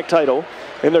West MAC title,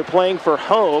 and they're playing for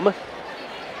home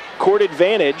court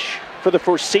advantage for the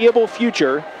foreseeable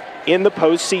future in the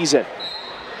postseason.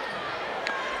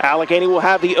 Allegany will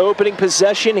have the opening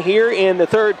possession here in the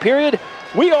third period.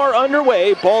 We are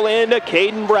underway. Ball into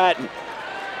Caden Bratton.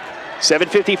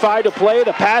 7:55 to play.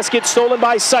 The pass gets stolen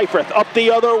by Seifrith. Up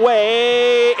the other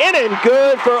way. In and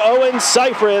good for Owen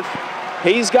Seifrith.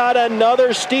 He's got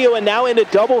another steal and now into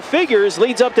double figures.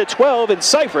 Leads up to 12 and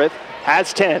Seifrith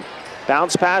has 10.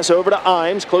 Bounce pass over to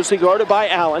Imes. Closely guarded by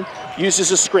Allen.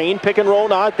 Uses a screen. Pick and roll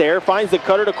not there. Finds the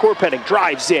cutter to Corpenning.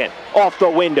 Drives in. Off the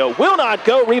window. Will not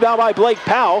go. Rebound by Blake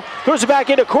Powell. Throws it back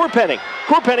into Corpenning.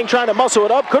 Corpenning trying to muscle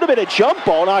it up. Could have been a jump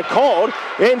ball. Not called.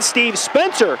 And Steve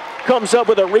Spencer comes up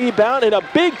with a rebound and a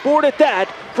big board at that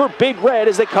for Big Red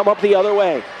as they come up the other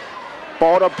way.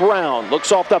 Ball to Brown.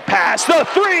 Looks off the pass. The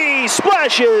three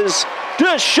splashes.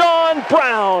 Deshaun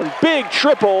Brown. Big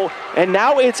triple. And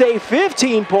now it's a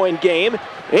 15-point game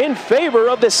in favor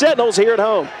of the Sentinels here at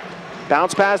home.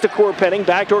 Bounce pass to Corpenning.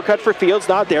 Backdoor cut for Fields.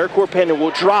 Not there. Corpenning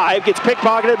will drive. Gets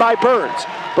pickpocketed by Burns.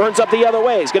 Burns up the other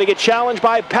way. He's going to get challenged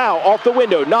by Powell. Off the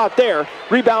window. Not there.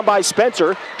 Rebound by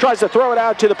Spencer. Tries to throw it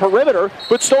out to the perimeter,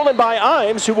 but stolen by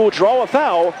Imes, who will draw a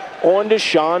foul on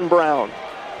Deshaun Brown.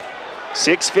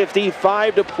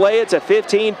 6:55 to play. It's a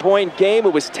 15-point game.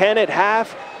 It was 10 at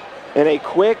half. And a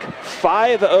quick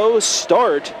 5-0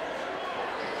 start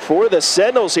for the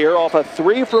Sentinels here off a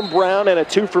 3 from Brown and a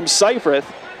 2 from Seifrith.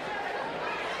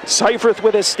 Seifrith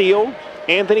with a steal.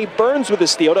 Anthony Burns with a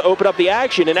steal to open up the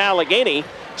action. And Allegany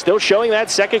still showing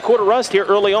that second quarter rust here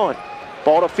early on.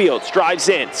 Ball to Fields. Drives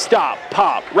in. Stop.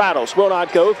 Pop. Rattles. Will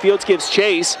not go. Fields gives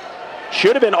chase.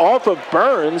 Should have been off of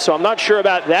Burns, so I'm not sure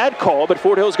about that call, but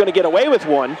Fort Hill's going to get away with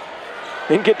one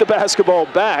and get the basketball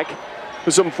back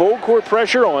with some full court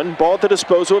pressure on. Ball at the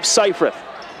disposal of Seifrith.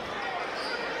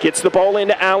 Gets the ball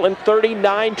into Allen,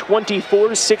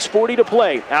 39-24, 6:40 to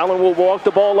play. Allen will walk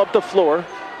the ball up the floor,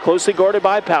 closely guarded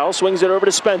by Powell, swings it over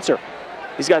to Spencer.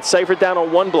 He's got Seifrith down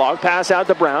on one block, pass out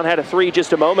to Brown, had a 3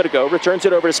 just a moment ago, returns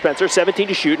it over to Spencer, 17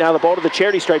 to shoot. Now the ball to the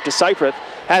charity stripe to Seifrith.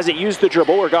 Hasn't used the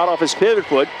dribble or got off his pivot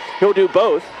foot. He'll do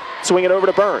both. Swing it over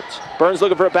to Burns. Burns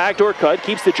looking for a backdoor cut,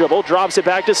 keeps the dribble, drops it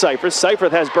back to Seifrith.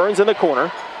 Seifrith has Burns in the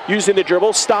corner. Using the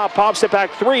dribble, stop, pops it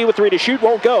back 3 with 3 to shoot,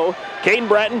 won't go. Caden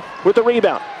Bratton with the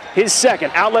rebound. His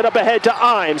second, outlet up ahead to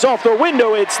Imes. Off the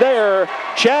window, it's there.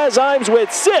 Chaz Imes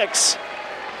with 6.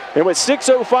 And with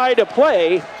 6:05 to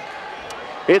play,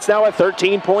 it's now a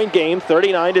 13-point game,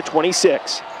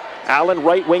 39-26. Allen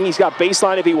right wing, he's got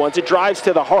baseline if he wants it. Drives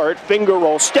to the heart, finger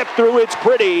roll, step through, it's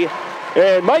pretty.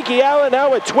 And Mikey Allen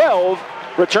now at 12.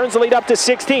 Returns the lead up to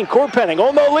 16. Corpenning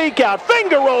on the leak out,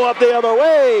 finger roll up the other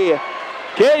way.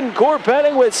 Caden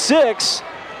Corpenning with 6.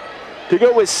 To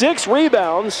go with 6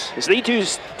 rebounds. As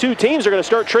these two teams are going to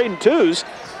start trading twos.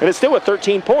 And it's still a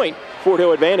 13-point Fort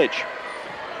Hill advantage.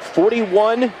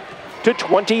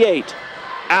 41-28.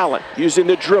 Allen using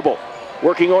the dribble.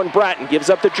 Working on Bratton. Gives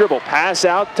up the dribble. Pass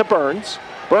out to Burns.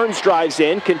 Burns drives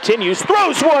in. Continues.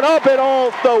 Throws one up and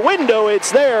off the window.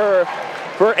 It's there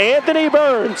for Anthony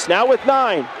Burns. Now with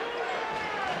 9.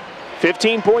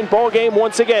 15-point ball game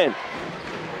once again.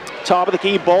 Top of the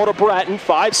key, ball to Bratton,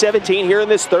 5:17 here in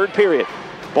this third period.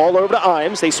 Ball over to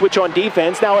Imes, they switch on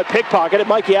defense, now at pickpocket, and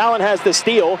Mikey Allen has the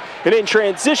steal, and in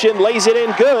transition, lays it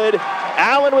in good.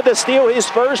 Allen with the steal, his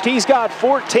first, he's got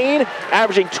 14,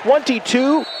 averaging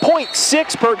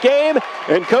 22.6 per game,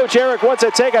 and Coach Eric wants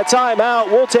to take a timeout.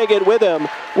 We'll take it with him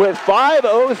with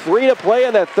 5:03 to play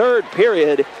in the third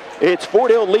period. It's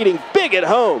Fort Hill leading big at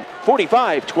home,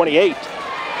 45-28.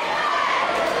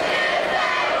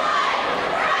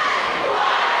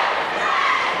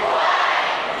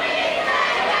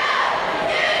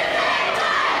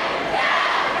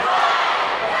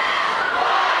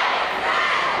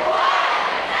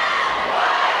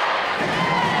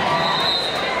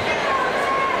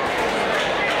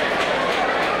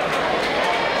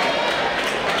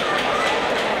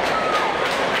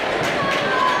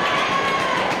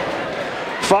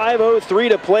 .503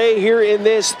 to play here in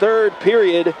this third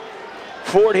period.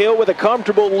 Fort Hill with a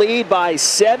comfortable lead by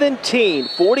 17,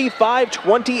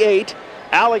 45-28.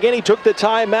 Allegany took the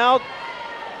timeout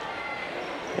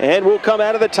and will come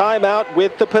out of the timeout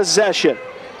with the possession.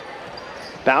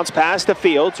 Bounce pass to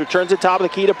Fields, returns the top of the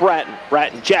key to Bratton.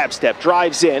 Bratton jab step,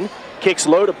 drives in, kicks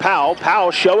low to Powell.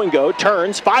 Powell show and go,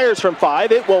 turns, fires from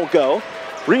 5, it won't go.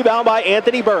 Rebound by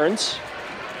Anthony Burns,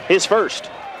 his first.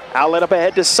 Outlet up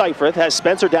ahead to Seifrith, has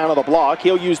Spencer down on the block.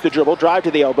 He'll use the dribble, drive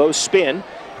to the elbow, spin,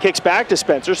 kicks back to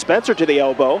Spencer, Spencer to the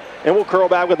elbow, and will curl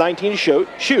back with 19 to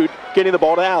shoot, getting the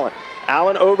ball to Allen.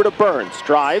 Allen over to Burns,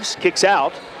 drives, kicks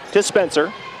out to Spencer.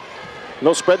 And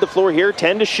they'll spread the floor here,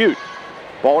 10 to shoot.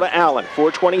 Ball to Allen,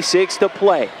 4:26 to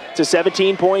play. It's a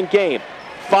 17-point game.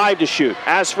 5 to shoot,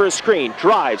 asks for a screen,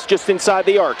 drives just inside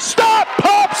the arc. Stop,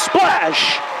 pop,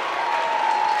 splash!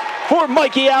 for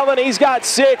Mikey Allen. He's got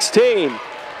 16.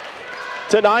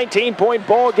 It's a 19-point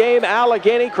ball game.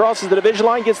 Allegany crosses the division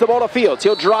line, gets the ball to Fields.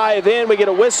 He'll drive in. We get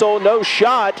a whistle, no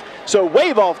shot. So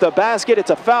wave off the basket. It's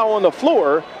a foul on the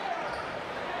floor.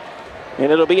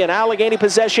 And it'll be an Allegany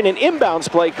possession and inbounds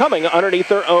play coming underneath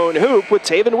their own hoop with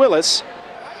Taven Willis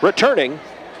returning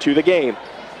to the game.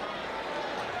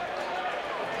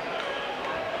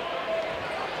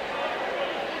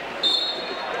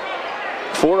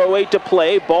 .408 to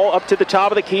play. Ball up to the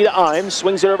top of the key to Imes.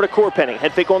 Swings it over to Corpenning.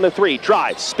 Head fake on the three.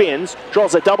 Drives, spins,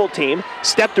 draws a double team.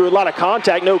 Step through a lot of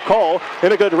contact, no call.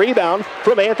 And a good rebound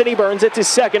from Anthony Burns. It's his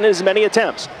second in as many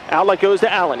attempts. Outlet goes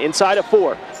to Allen. Inside of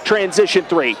 4. Transition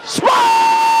 3.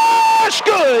 Splash!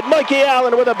 Good! Mikey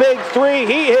Allen with a big 3.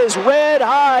 He is red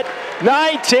hot.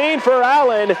 19 for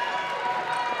Allen.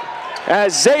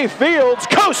 As Zay Fields,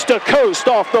 coast to coast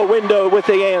off the window with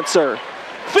the answer.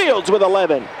 Fields with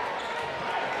 11.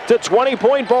 It's a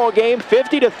 20-point ball game,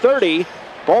 50-30.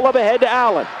 Ball up ahead to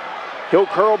Allen. He'll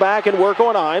curl back and work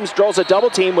on Imes. Draws a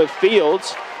double team with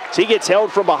Fields. So he gets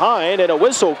held from behind, and a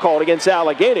whistle called against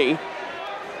Allegany.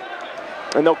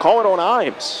 And they'll call it on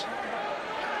Imes.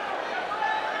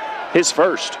 His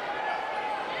first.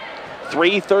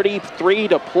 3:33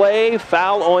 to play.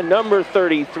 Foul on number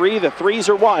 33. The threes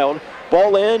are wild.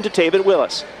 Ball in to Taven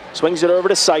Willis. Swings it over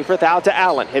to Seifert, out to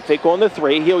Allen. Hit fake on the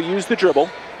 3. He'll use the dribble.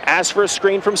 Asks for a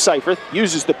screen from Seifert,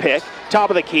 uses the pick,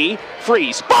 top of the key,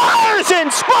 freeze, fires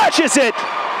and splashes it!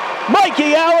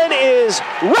 Mikey Allen is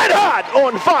red hot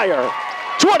on fire.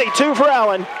 22 for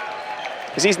Allen,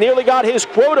 as he's nearly got his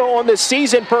quota on the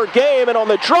season per game, and on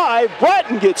the drive,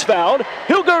 Bratton gets fouled.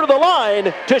 He'll go to the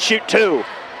line to shoot 2.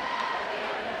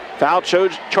 Foul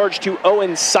charge to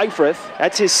Owen Seifert,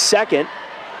 that's his second.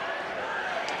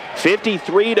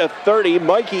 53-30,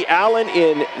 Mikey Allen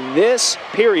in this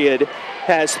period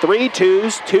has 3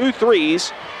 twos, 2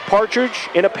 threes, Partridge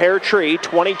in a pear tree,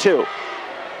 22.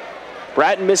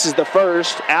 Bratton misses the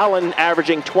first. Allen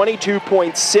averaging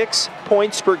 22.6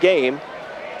 points per game,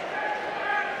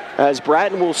 as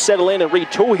Bratton will settle in and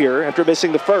retool here after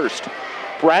missing the first.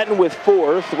 Bratton with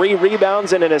 4, 3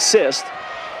 rebounds and an assist.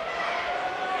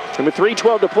 And with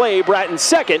 3:12 to play, Bratton's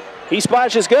second. He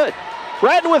splashes good.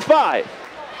 Bratton with 5.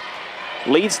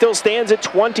 Lead still stands at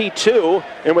 22,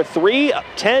 and with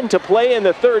 3:10 to play in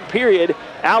the third period,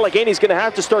 Allegany's going to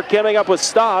have to start coming up with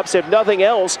stops, if nothing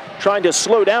else, trying to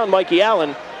slow down Mikey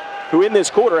Allen, who in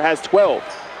this quarter has 12.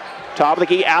 Top of the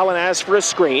key, Allen asks for a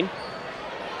screen.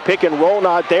 Pick and roll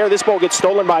not there. This ball gets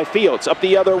stolen by Fields. Up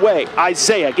the other way,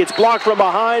 Isaiah gets blocked from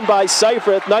behind by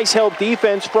Seifert. Nice help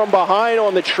defense from behind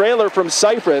on the trailer from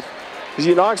Seifert, as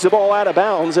he knocks the ball out of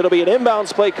bounds. It'll be an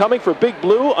inbounds play coming for Big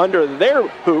Blue under their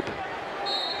hoop.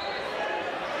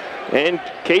 And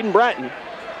Caden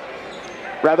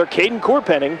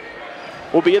Corpenning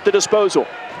will be at the disposal.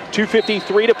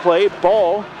 2:53 to play,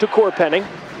 ball to Corpenning.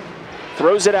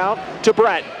 Throws it out to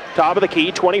Bratton. Top of the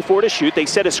key, 24 to shoot. They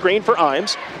set a screen for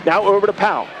Imes. Now over to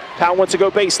Powell. Powell wants to go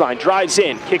baseline, drives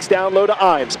in, kicks down low to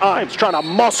Imes. Imes trying to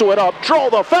muscle it up, draw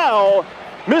the foul.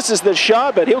 Misses the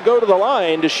shot, but he'll go to the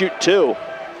line to shoot 2.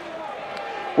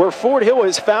 Where Fort Hill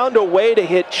has found a way to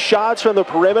hit shots from the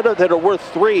perimeter that are worth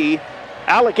 3,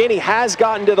 Allegany has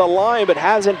gotten to the line but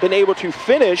hasn't been able to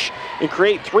finish and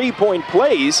create 3-point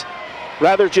plays.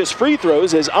 Rather just free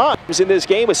throws, as Imes in this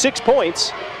game with 6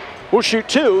 points will shoot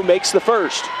 2, makes the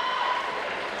first.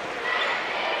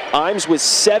 Imes with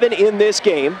 7 in this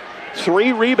game,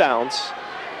 3 rebounds.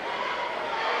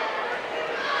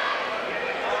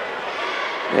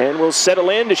 And will settle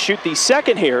in to shoot the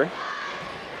second here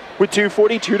with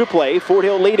 2:42 to play. Fort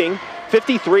Hill leading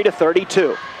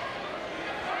 53-32.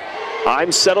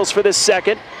 Imes settles for the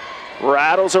second,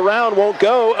 rattles around, won't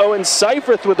go. Owen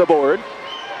Seifert with the board.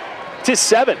 It's his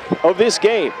 7th of this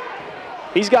game.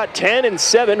 He's got 10 and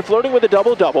 7, flirting with a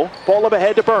double-double. Ball up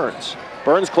ahead to Burns.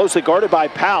 Burns closely guarded by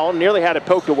Powell, nearly had it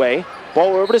poked away.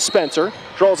 Ball over to Spencer,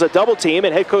 draws a double team,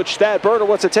 and head coach Thad Burner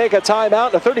wants to take a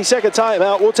timeout, a 30-second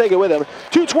timeout. We'll take it with him.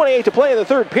 2:28 to play in the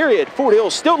third period. Fort Hill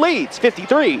still leads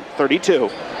 53-32.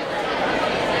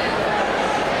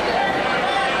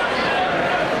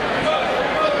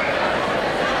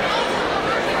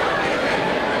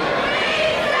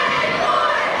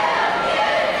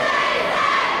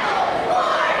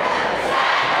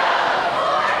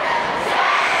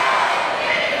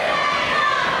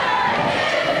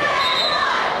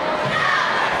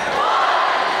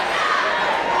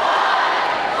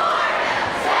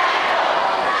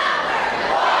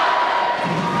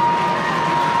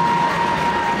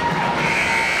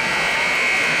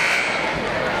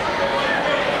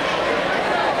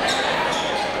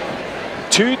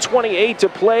 2:28 to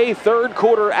play, third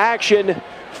quarter action.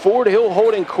 Fort Hill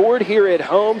holding court here at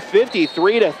home,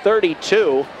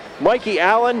 53-32. Mikey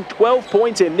Allen, 12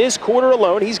 points in this quarter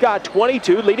alone. He's got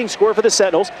 22, leading scorer for the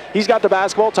Sentinels. He's got the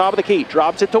basketball top of the key,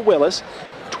 drops it to Willis.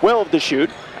 12 to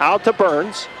shoot, out to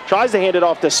Burns. Tries to hand it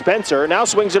off to Spencer, now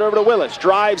swings it over to Willis.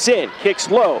 Drives in, kicks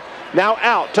low, now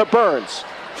out to Burns.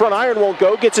 Front iron won't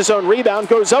go, gets his own rebound,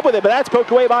 goes up with it, but that's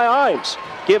poked away by Imes.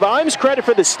 Give Imes credit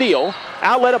for the steal.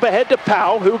 Outlet up ahead to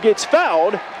Powell, who gets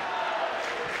fouled.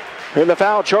 And the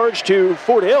foul charge to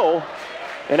Fort Hill.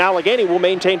 And Allegany will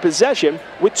maintain possession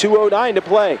with 2:09 to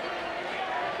play.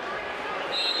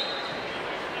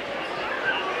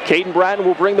 Caden Bratton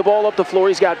will bring the ball up the floor.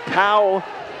 He's got Powell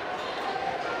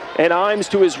and Imes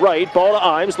to his right. Ball to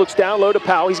Imes, looks down low to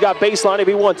Powell. He's got baseline if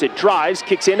he wants it. Drives,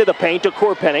 kicks into the paint to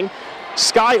Korpenning.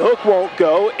 Skyhook won't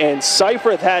go, and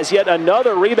Seifert has yet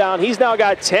another rebound. He's now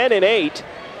got 10 and 8.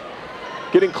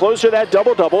 Getting closer to that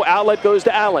double-double. Outlet goes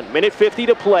to Allen. Minute 50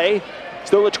 to play.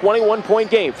 Still a 21-point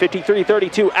game,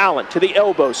 53-32. Allen to the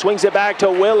elbow, swings it back to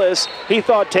Willis. He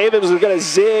thought Taven was going to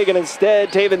zig, and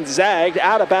instead Taven zagged.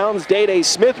 Out of bounds, Day-Day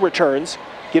Smith returns,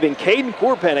 giving Caden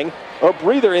Korpenning a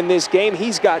breather in this game.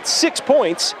 He's got 6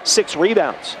 points, 6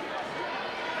 rebounds.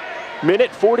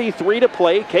 Minute 43 to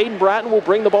play. Caden Bratton will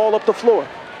bring the ball up the floor.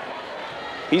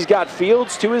 He's got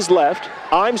Fields to his left,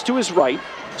 Imes to his right.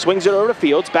 Swings it over to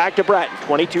Fields, back to Bratton.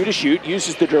 22 to shoot,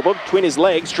 uses the dribble between his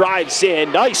legs, drives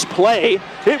in, nice play.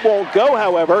 It won't go,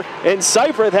 however, and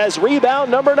Seifert has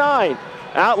rebound number 9.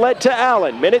 Outlet to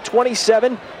Allen, minute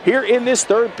 27 here in this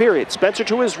third period. Spencer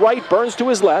to his right, Burns to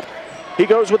his left. He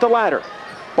goes with the ladder.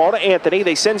 Ball to Anthony,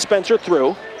 they send Spencer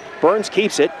through. Burns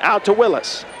keeps it, out to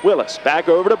Willis. Willis back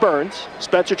over to Burns.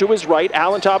 Spencer to his right,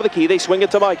 Allen top of the key, they swing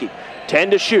it to Mikey.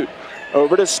 10 to shoot,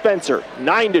 over to Spencer,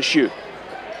 9 to shoot.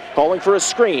 Calling for a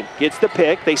screen, gets the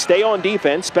pick, they stay on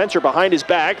defense. Spencer behind his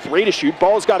back, 3 to shoot,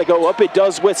 ball's got to go up, it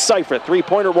does with Seifert.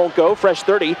 Three-pointer won't go, fresh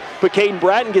 30, but Caden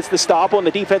Bratton gets the stop on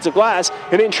the defensive glass,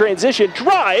 and in transition,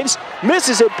 drives,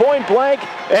 misses it point blank,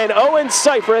 and Owen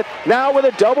Seifert now with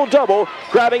a double-double,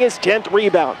 grabbing his 10th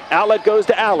rebound. Outlet goes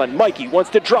to Allen, Mikey wants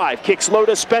to drive, kicks low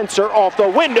to Spencer, off the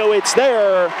window, it's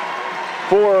there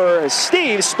for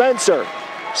Steve Spencer.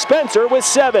 Spencer with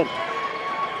 7.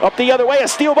 Up the other way, a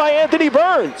steal by Anthony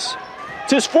Burns.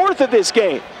 It's his 4th of this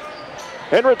game.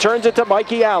 And returns it to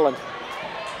Mikey Allen.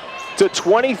 It's a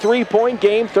 23-point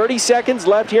game, 30 seconds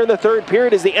left here in the third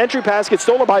period as the entry pass gets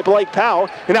stolen by Blake Powell.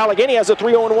 And Allegany has a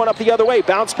 3-0-1 up the other way.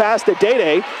 Bounce pass to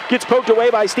Day-Day. Gets poked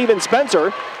away by Steven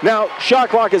Spencer. Now shot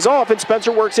clock is off and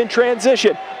Spencer works in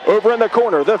transition. Over in the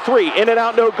corner, the 3, in and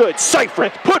out, no good.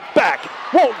 Seifert, put back.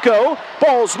 Won't go.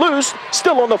 Ball's loose.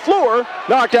 Still on the floor.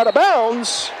 Knocked out of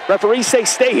bounds. Referees say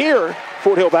stay here.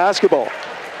 Fort Hill basketball.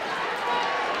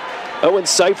 Owen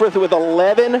Seifert with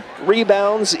 11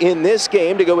 rebounds in this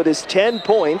game to go with his 10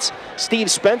 points. Steve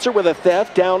Spencer with a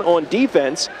theft down on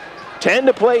defense. 10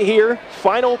 to play here.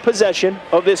 Final possession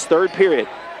of this third period.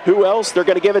 Who else? They're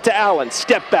going to give it to Allen.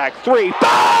 Step back 3.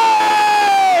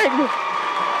 Bang!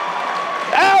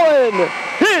 Allen,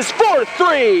 his 4th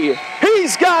 3.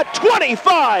 He's got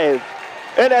 25.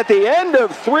 And at the end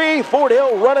of 3, Fort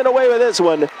Hill running away with this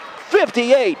one.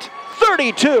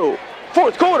 58-32.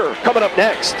 Fourth quarter coming up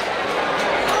next.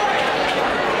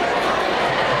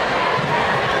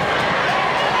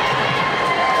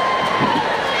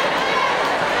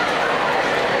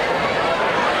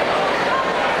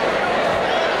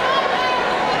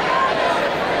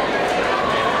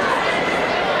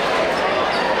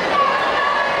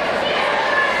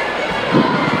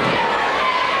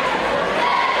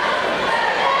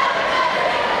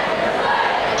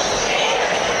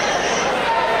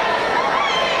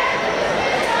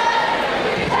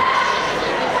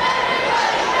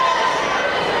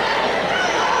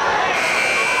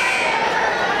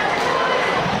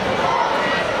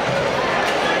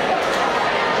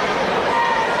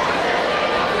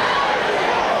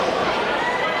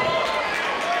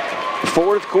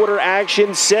 Fourth quarter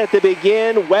action set to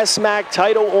begin. Westmac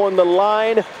title on the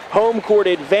line. Home court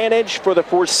advantage for the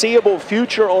foreseeable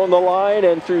future on the line.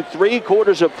 And through 3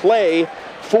 quarters of play,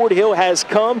 Fort Hill has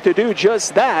come to do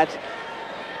just that.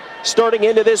 Starting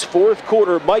into this fourth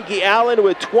quarter, Mikey Allen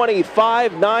with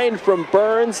 25, 9 from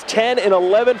Burns, 10 and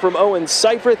 11 from Owen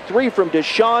Seifert, 3 from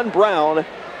Deshaun Brown,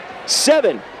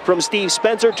 7 from Steve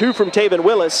Spencer, 2 from Taven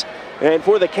Willis. And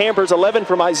for the Campers, 11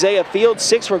 from Isaiah Fields,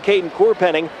 6 from Caden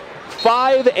Korpenning,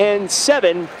 5 and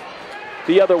 7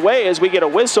 the other way as we get a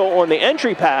whistle on the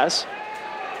entry pass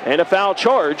and a foul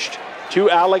charged to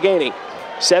Allegany.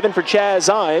 7 for Chaz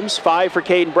Imes, 5 for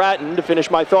Caden Bratton to finish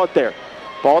my thought there.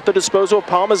 Ball at the disposal of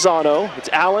Palmisano. It's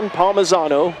Allen,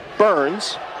 Palmisano,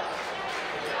 Burns,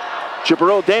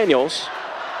 Jabril Daniels,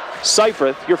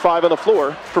 Seifert, your 5 on the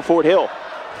floor for Fort Hill.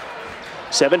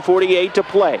 7:48 to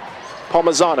play.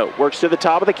 Palmisano works to the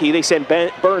top of the key. They send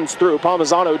Burns through.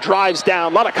 Palmisano drives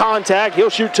down. A lot of contact. He'll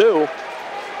shoot 2.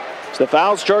 So the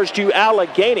foul's charged to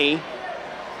Allegany.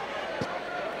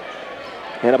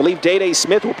 And I believe Day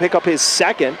Smith will pick up his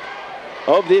 2nd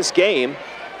of this game,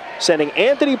 sending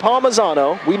Anthony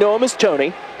Palmisano, we know him as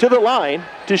Tony, to the line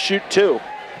to shoot 2.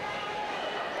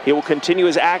 He will continue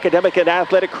his academic and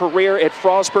athletic career at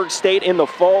Frostburg State in the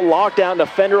fall. Lockdown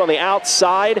defender on the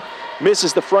outside.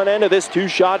 Misses the front end of this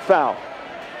 2-shot foul.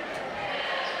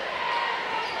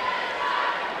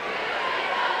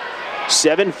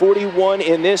 .741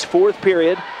 in this 4th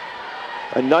period.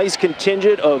 A nice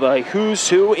contingent of a who's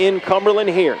who in Cumberland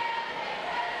here.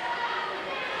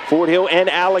 Fort Hill and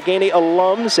Allegany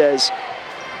alums as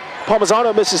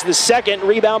Palmisano misses the 2nd.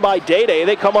 Rebound by Day.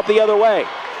 They come up the other way.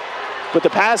 But the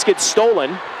pass gets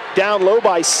stolen. Down low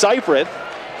by Seifert.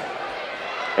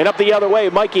 And up the other way,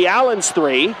 Mikey Allen's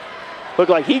 3. Looked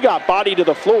like he got bodied to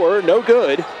the floor. No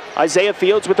good. Isaiah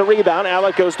Fields with the rebound.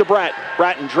 Alec goes to Bratton.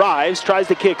 Bratton drives, tries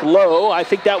to kick low. I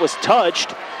think that was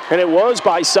touched, and it was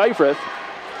by Seifert.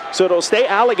 So it'll stay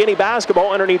Allegany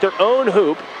basketball underneath their own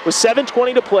hoop with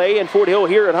 7:20 to play, and Fort Hill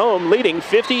here at home leading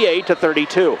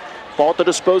 58-32. Ball at the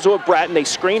disposal of Bratton. They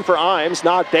screen for Imes,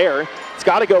 not there. It's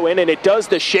got to go in, and it does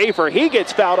to Schaefer. He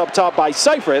gets fouled up top by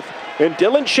Seifert, and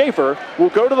Dylan Schaefer will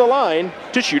go to the line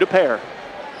to shoot a pair.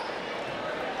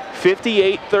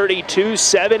 58-32,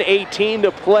 7:18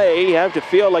 to play. You have to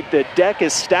feel like the deck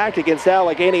is stacked against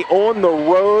Allegany on the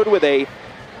road with a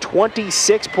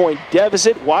 26-point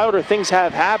deficit. Wilder things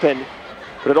have happened,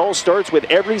 but it all starts with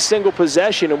every single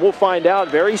possession, and we'll find out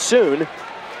very soon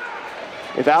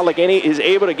if Allegany is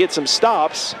able to get some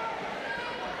stops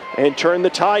and turn the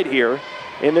tide here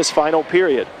in this final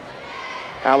period.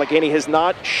 Allegany has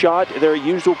not shot their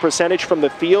usual percentage from the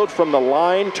field, from the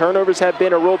line. Turnovers have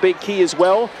been a real big key as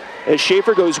well, as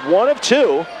Schaefer goes 1 of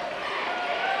 2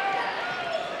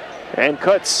 and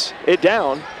cuts it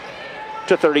down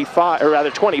to 35, or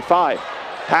rather 25.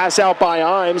 Pass out by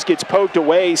Imes, gets poked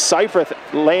away. Seifert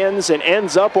lands and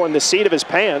ends up on the seat of his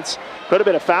pants. Could have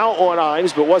been a foul on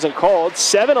Imes, but wasn't called.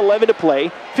 7:11 to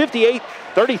play,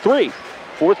 58-33.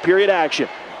 4th period action.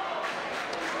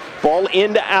 Ball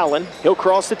into Allen. He'll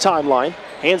cross the timeline,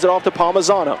 hands it off to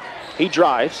Palmisano. He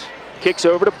drives, kicks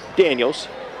over to Daniels.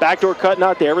 Backdoor cut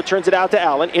not there, returns it out to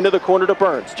Allen, into the corner to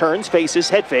Burns. Turns, faces,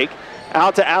 head fake,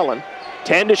 out to Allen.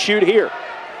 10 to shoot here.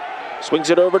 Swings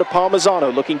it over to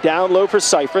Palmisano, looking down low for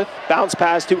Seifert. Bounce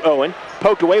pass to Owen.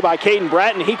 Poked away by Caden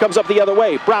Bratton. He comes up the other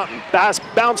way. Broughton,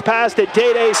 bounce pass to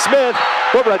Day Smith.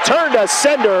 But return to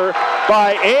sender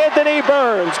by Anthony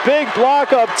Burns. Big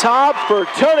block up top for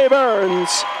Tony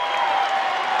Burns.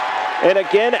 And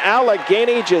again,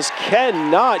 Allegany just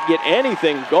cannot get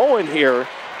anything going here,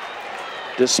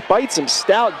 despite some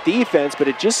stout defense, but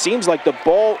it just seems like the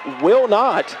ball will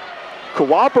not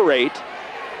cooperate.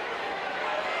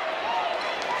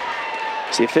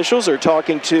 The officials are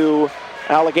talking to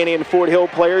Allegany and Fort Hill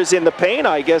players in the paint.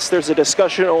 I guess there's a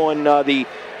discussion on the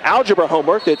algebra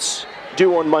homework that's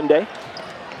due on Monday.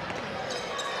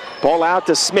 Ball out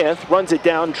to Smith, runs it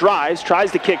down, drives, tries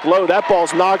to kick low. That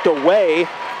ball's knocked away.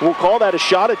 We'll call that a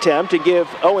shot attempt and give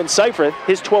Owen Seifert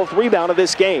his 12th rebound of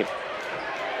this game.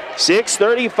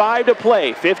 6:35 to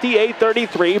play,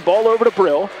 58-33, ball over to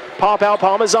Brill. Pop out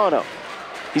Palmisano.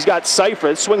 He's got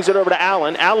Seifert, swings it over to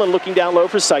Allen. Allen looking down low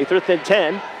for Seifert, then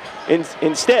 10.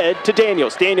 Instead to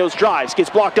Daniels. Daniels drives, gets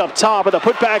blocked up top, and the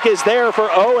putback is there for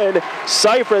Owen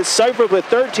Seifert. Seifert with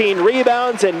 13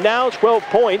 rebounds and now 12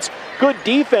 points. Good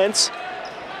defense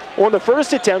on the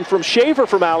first attempt from Schaefer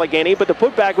from Allegany, but the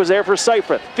putback was there for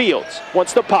Seifert. Fields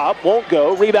wants the pop, won't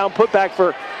go. Rebound putback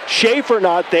for Schaefer,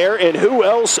 not there. And who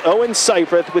else? Owen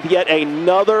Seifert with yet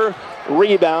another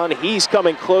rebound. He's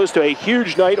coming close to a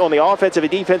huge night on the offensive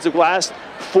and defensive glass.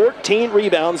 14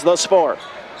 rebounds thus far.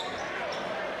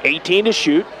 18 to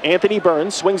shoot. Anthony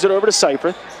Burns swings it over to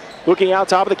Seifert. Looking out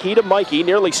top of the key to Mikey,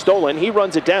 nearly stolen. He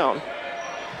runs it down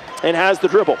and has the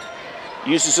dribble.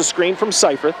 Uses a screen from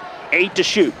Seifert. 8 to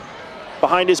shoot.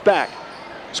 Behind his back.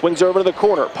 Swings over to the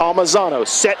corner. Palmisano,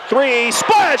 set 3,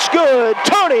 splash good!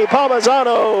 Tony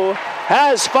Palmisano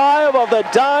has 5 of the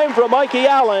dime from Mikey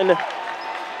Allen.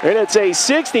 And it's a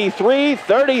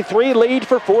 63-33 lead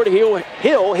for Fort Hill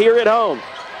here at home.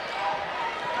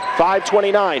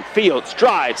 5:29, Fields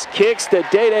drives, kicks to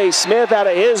Day Smith out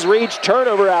of his reach.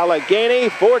 Turnover Allegany.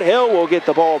 Fort Hill will get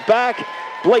the ball back.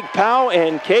 Blake Powell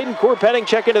and Caden Corpenning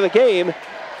check into the game,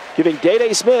 giving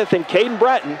Day Smith and Caden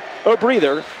Bratton a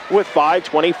breather with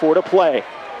 5:24 to play.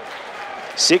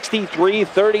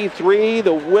 63-33,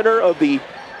 the winner of the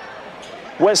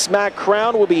West Mac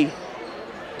Crown will be,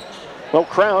 well,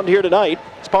 crowned here tonight.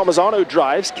 As Palmisano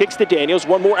drives, kicks to Daniels.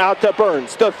 One more out to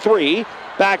Burns. The three.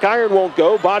 Back iron won't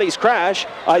go. Bodies crash.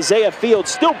 Isaiah Fields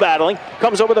still battling.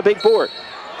 Comes over the big board.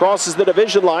 Crosses the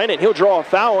division line, and he'll draw a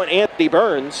foul on Anthony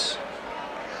Burns.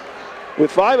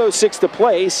 With 5:06 to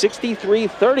play,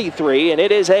 63-33, and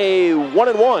it is a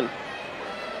 1-and-1.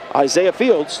 Isaiah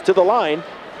Fields to the line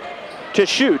to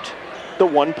shoot the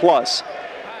 1+.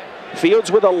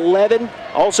 Fields with 11,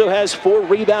 also has 4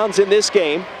 rebounds in this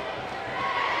game.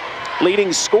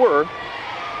 Leading scorer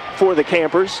for the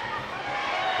Campers.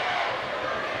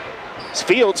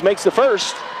 Fields makes the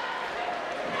first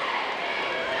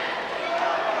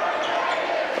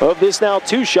of this now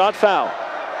 2-shot foul.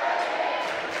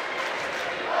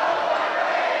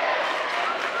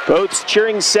 Both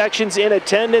cheering sections in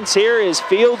attendance here as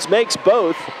Fields makes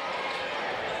both.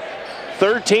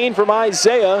 13 from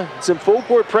Isaiah. Some full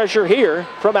court pressure here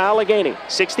from Allegany.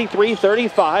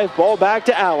 63-35. Ball back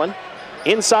to Allen.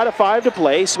 Inside of 5 to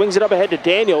play. Swings it up ahead to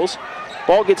Daniels.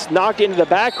 Ball gets knocked into the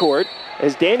backcourt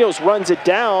as Daniels runs it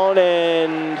down,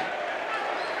 and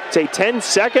it's a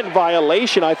 10-second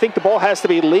violation. I think the ball has to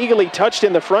be legally touched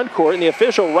in the front court, and the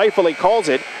official rightfully calls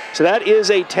it. So that is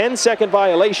a 10-second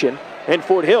violation, and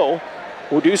Fort Hill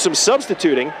will do some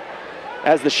substituting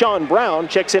as the Sean Brown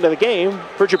checks into the game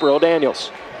for Jabril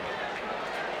Daniels.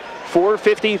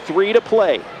 4:53 to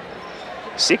play.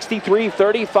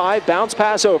 63-35, bounce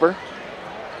pass over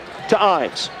to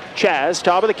Imes. Chaz,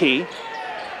 top of the key.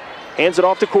 Hands it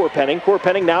off to Corpenning.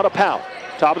 Corpenning now to Powell.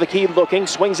 Top of the key looking,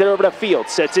 swings it over to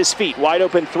Fields. Sets his feet, wide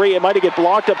open three. It might get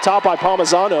blocked up top by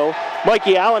Palmisano.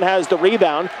 Mikey Allen has the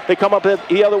rebound. They come up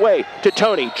the other way to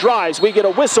Tony. Drives, we get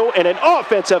a whistle and an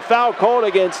offensive foul called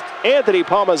against Anthony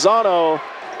Palmisano.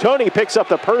 Tony picks up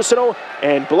the personal,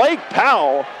 and Blake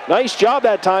Powell, nice job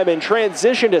that time in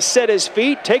transition to set his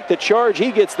feet, take the charge,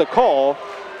 he gets the call.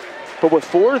 But with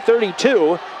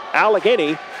 4:32,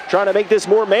 Allegany trying to make this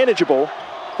more manageable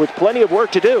with plenty of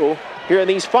work to do here in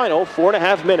these final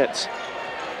 4.5 minutes.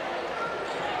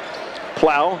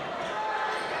 Plow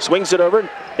swings it over,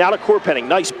 now to Corpenning.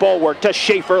 Nice ball work to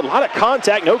Schaefer. A lot of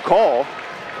contact, no call.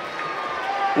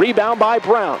 Rebound by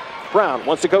Brown. Brown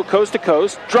wants to go coast to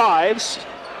coast, drives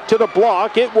to the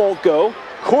block, it won't go.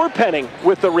 Corpenning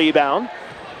with the rebound.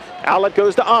 Outlet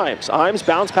goes to Imes. Imes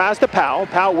bounce pass to Powell.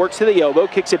 Powell works to the elbow,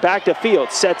 kicks it back to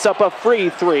Fields, sets up a free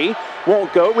three,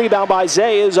 won't go. Rebound by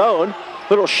Zay, his own.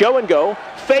 Little show and go.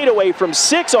 Fade away from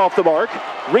 6 off the mark.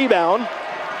 Rebound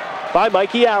by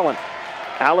Mikey Allen.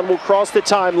 Allen will cross the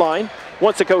timeline.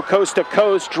 Wants to go coast to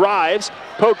coast. Drives.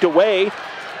 Poked away.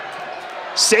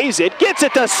 Saves it. Gets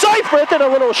it to Seifrith, and a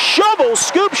little shovel.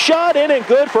 Scoop shot in and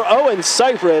good for Owen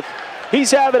Seifrith.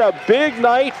 He's having a big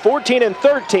night. 14 and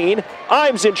 13.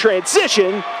 Imes in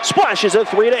transition. Splashes a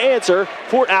 3 to answer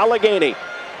for Allegany.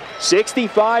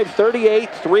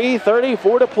 65-38.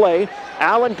 3:34 to play.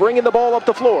 Allen bringing the ball up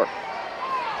the floor.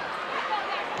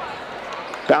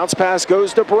 Bounce pass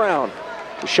goes to Brown.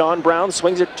 Sean Brown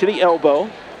swings it to the elbow.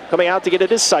 Coming out to get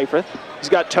it is Seifrith. He's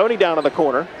got Tony down in the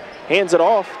corner. Hands it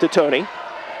off to Tony,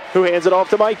 who hands it off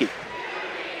to Mikey.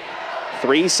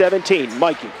 3:17,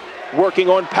 Mikey working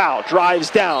on Powell.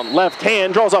 Drives down, left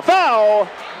hand, draws a foul,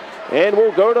 and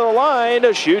will go to the line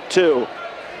to shoot 2.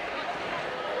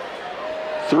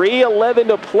 3:11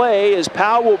 to play as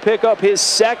Powell will pick up his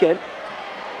second.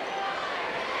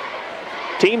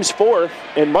 Team's 4th,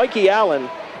 and Mikey Allen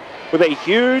with a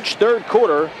huge third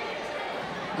quarter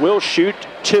will shoot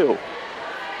 2.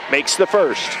 Makes the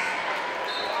first.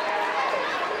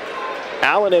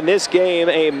 Allen in this game,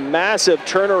 a massive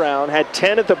turnaround, had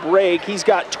 10 at the break. He's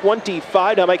got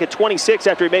 25, now make it 26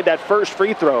 after he made that first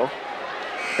free throw.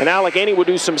 And Allegany will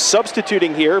do some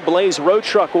substituting here. Blaze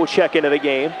Roadtruck will check into the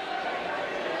game,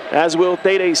 as will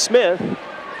Day Smith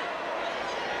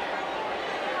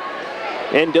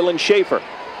and Dylan Schaefer.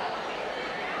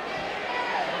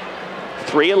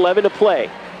 3:11 to play.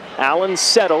 Allen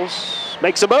settles,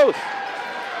 makes them both.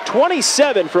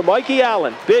 27 for Mikey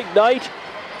Allen. Big night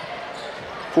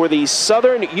for the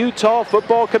Southern Utah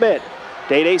football commit.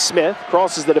 Day Smith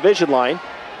crosses the division line.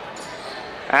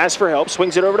 Asks for help,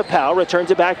 swings it over to Powell,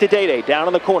 returns it back to Day. Down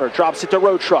in the corner, drops it to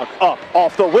Roadtruck. Up,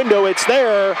 off the window, it's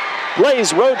there.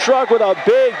 Blaze Roadtruck with a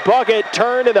big bucket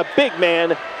turn, and the big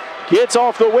man gets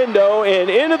off the window and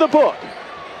into the book.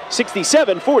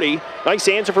 67-40, nice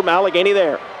answer from Allegany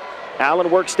there.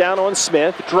 Allen works down on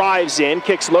Smith, drives in,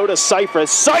 kicks low to Seifrith.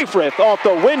 Seifrith off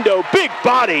the window, big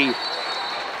body.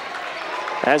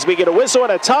 As we get a whistle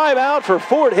and a timeout for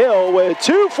Fort Hill with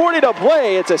 2:40 to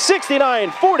play. It's a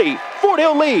 69-40 Fort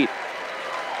Hill lead.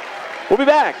 We'll be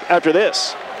back after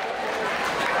this.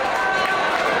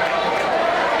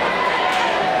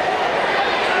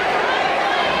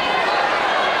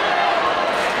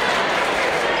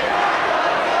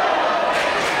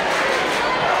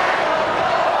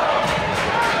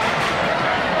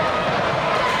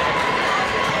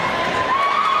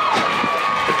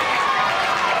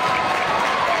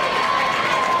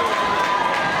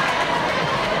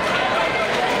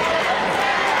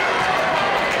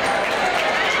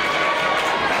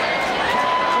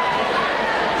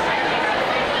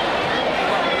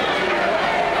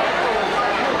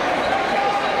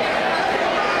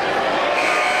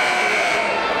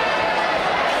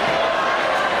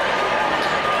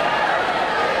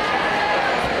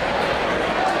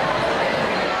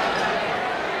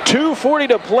 2:40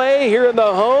 to play here in the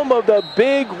home of the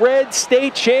Big Red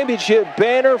State Championship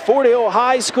banner. Fort Hill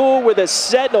High School, where the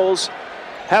Sentinels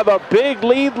have a big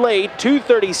lead late.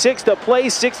 2:36 to play,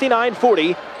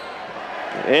 69-40.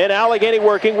 And Allegany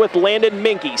working with Landon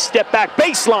Minky. Step back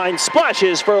baseline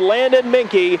splashes for Landon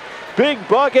Minky. Big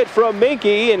bucket from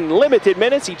Minky in limited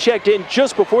minutes. He checked in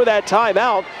just before that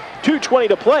timeout. 2:20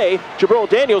 to play. Jabril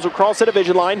Daniels will cross the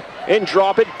division line and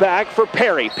drop it back for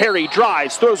Perry. Perry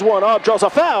drives, throws one up, draws a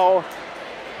foul,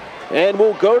 and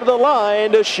will go to the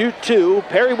line to shoot two.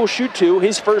 Perry will shoot two,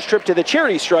 his first trip to the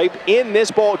charity stripe in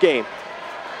this ball game.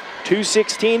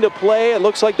 2:16 to play. It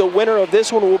looks like the winner of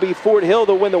this one will be Fort Hill.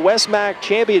 They'll win the West MAC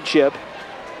championship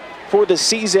for the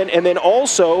season and then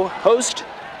also host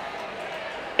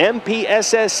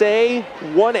MPSSA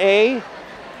 1A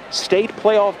state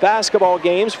playoff basketball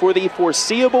games for the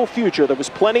foreseeable future. There was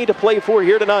plenty to play for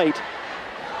here tonight.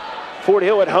 Fort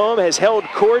Hill at home has held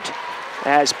court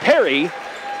as Perry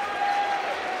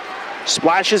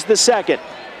splashes the second.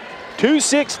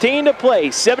 2:16 to play,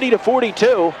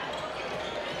 70-42.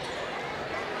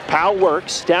 Powell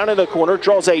works down in the corner,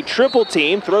 draws a triple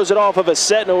team, throws it off of a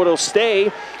Sentinel. It'll stay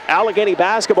Allegany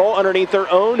basketball underneath their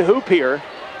own hoop here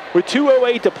with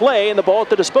 2:08 to play and the ball at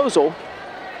the disposal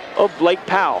of Blake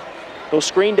Powell. He'll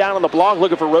screen down on the block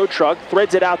looking for Road Truck,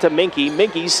 threads it out to Minky.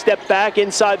 Minky step back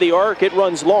inside the arc, it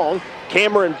runs long.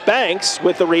 Cameron Banks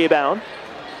with the rebound.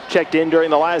 Checked in during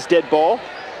the last dead ball,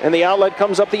 and the outlet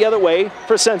comes up the other way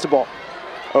for Sensible.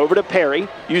 Over to Perry,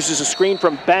 uses a screen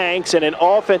from Banks and an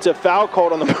offensive foul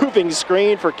called on the moving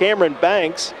screen for Cameron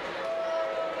Banks.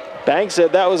 Banks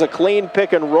said that was a clean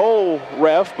pick and roll,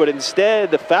 ref, but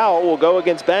instead the foul will go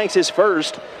against Banks, his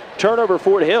first. Turnover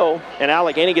Fort Hill, and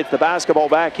Allegany gets the basketball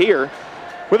back here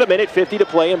with 1:50 to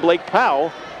play, and Blake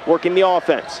Powell working the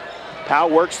offense. Powell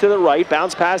works to the right,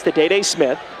 bounce pass to Day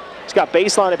Smith. He's got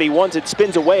baseline if he wants it,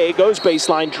 spins away, goes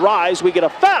baseline, drives. We get a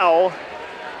foul,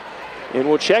 and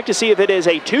we'll check to see if it is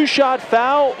a two-shot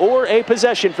foul or a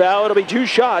possession foul. It'll be two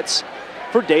shots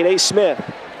for Day Smith.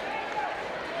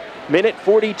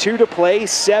 1:42 to play,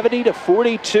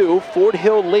 70-42. Fort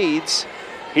Hill leads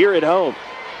here at home.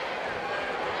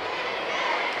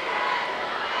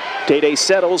 Day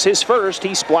settles his first,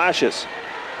 he splashes.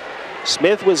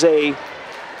 Smith was a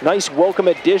nice welcome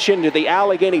addition to the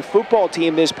Allegany football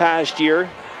team this past year.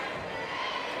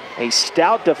 A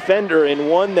stout defender and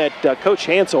one that Coach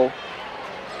Hansel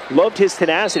loved his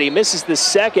tenacity. Misses the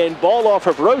second, ball off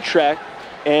of Road Truck,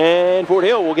 and Fort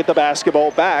Hill will get the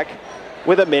basketball back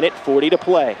with 1:40 to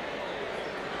play.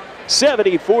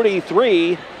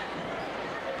 70-43,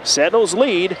 Sentinels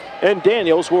lead, and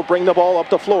Daniels will bring the ball up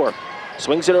the floor.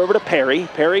 Swings it over to Perry.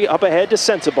 Perry up ahead to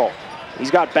Sensible.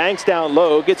 He's got Banks down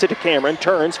low, gets it to Cameron,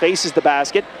 turns, faces the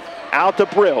basket, out to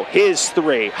Brill. His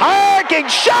three. Harking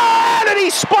shot, and he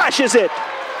splashes it.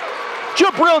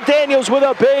 Jabril Daniels with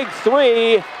a big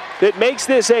three that makes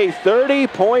this a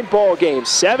 30-point ball game.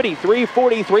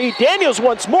 73-43. Daniels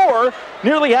once more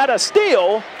nearly had a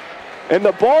steal, and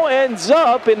the ball ends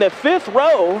up in the fifth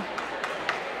row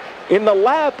in the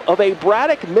lap of a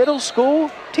Braddock Middle School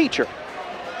teacher.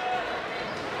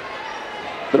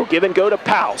 Little give and go to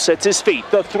Powell, sets his feet.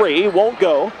 The three won't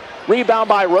go. Rebound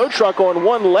by Road Truck on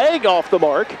one leg off the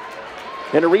mark.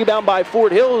 And a rebound by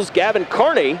Fort Hill's Gavin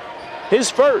Carney, his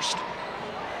first.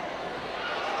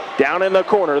 Down in the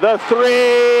corner, the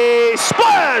three,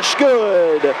 splash,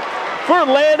 good for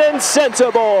Landon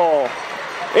Sensible.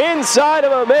 Inside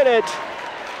of a minute.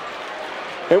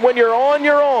 And when you're on,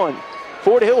 you're on.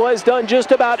 Fort Hill has done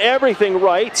just about everything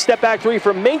right. Step back three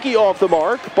from Minky off the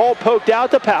mark. Ball poked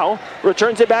out to Powell.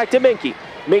 Returns it back to Minky.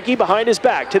 Minky behind his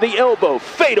back to the elbow.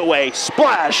 Fade away.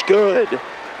 Splash. Good.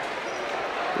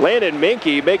 Landon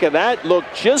Minky making that look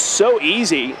just so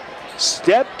easy.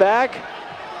 Step back.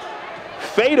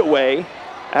 Fade away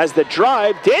as the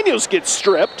drive. Daniels gets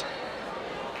stripped.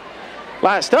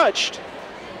 Last touched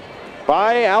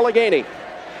by Allegany.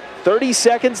 30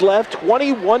 seconds left.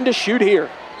 21 to shoot here.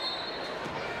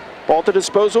 Ball to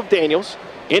disposal of Daniels.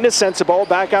 Into Sensible,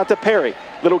 back out to Perry.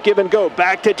 Little give and go,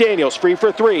 back to Daniels. Free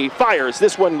for three, fires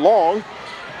this one long.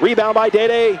 Rebound by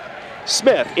Day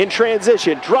Smith in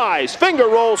transition, drives, finger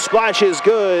roll, splashes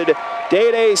good.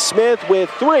 Day Smith with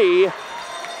three.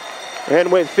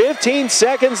 And with 15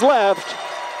 seconds left,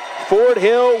 Fort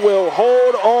Hill will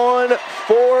hold on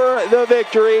for the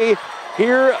victory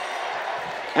here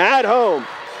at home.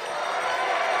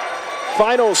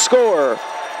 Final score,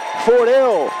 Fort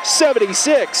Hill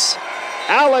 76,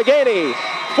 Allegany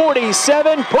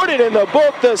 47. Put it in the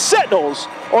book. The Sentinels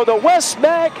are the West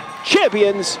MAC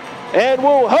champions and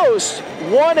will host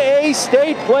 1A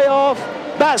state playoff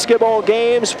basketball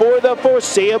games for the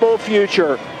foreseeable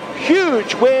future.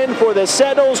 huge win for the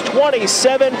Sentinels,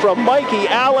 27 from Mikey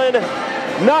Allen,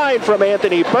 9 from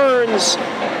Anthony Burns,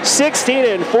 16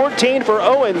 and 14 for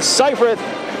Owen Seifert,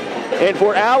 and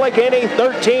for Allegany,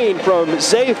 13 from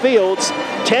Zay Fields,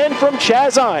 10 from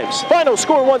Chaz Imes. Final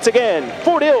score once again,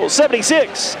 Fort Hill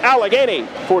 76, Allegany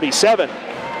 47.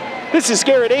 This is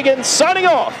Garrett Egan signing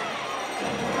off.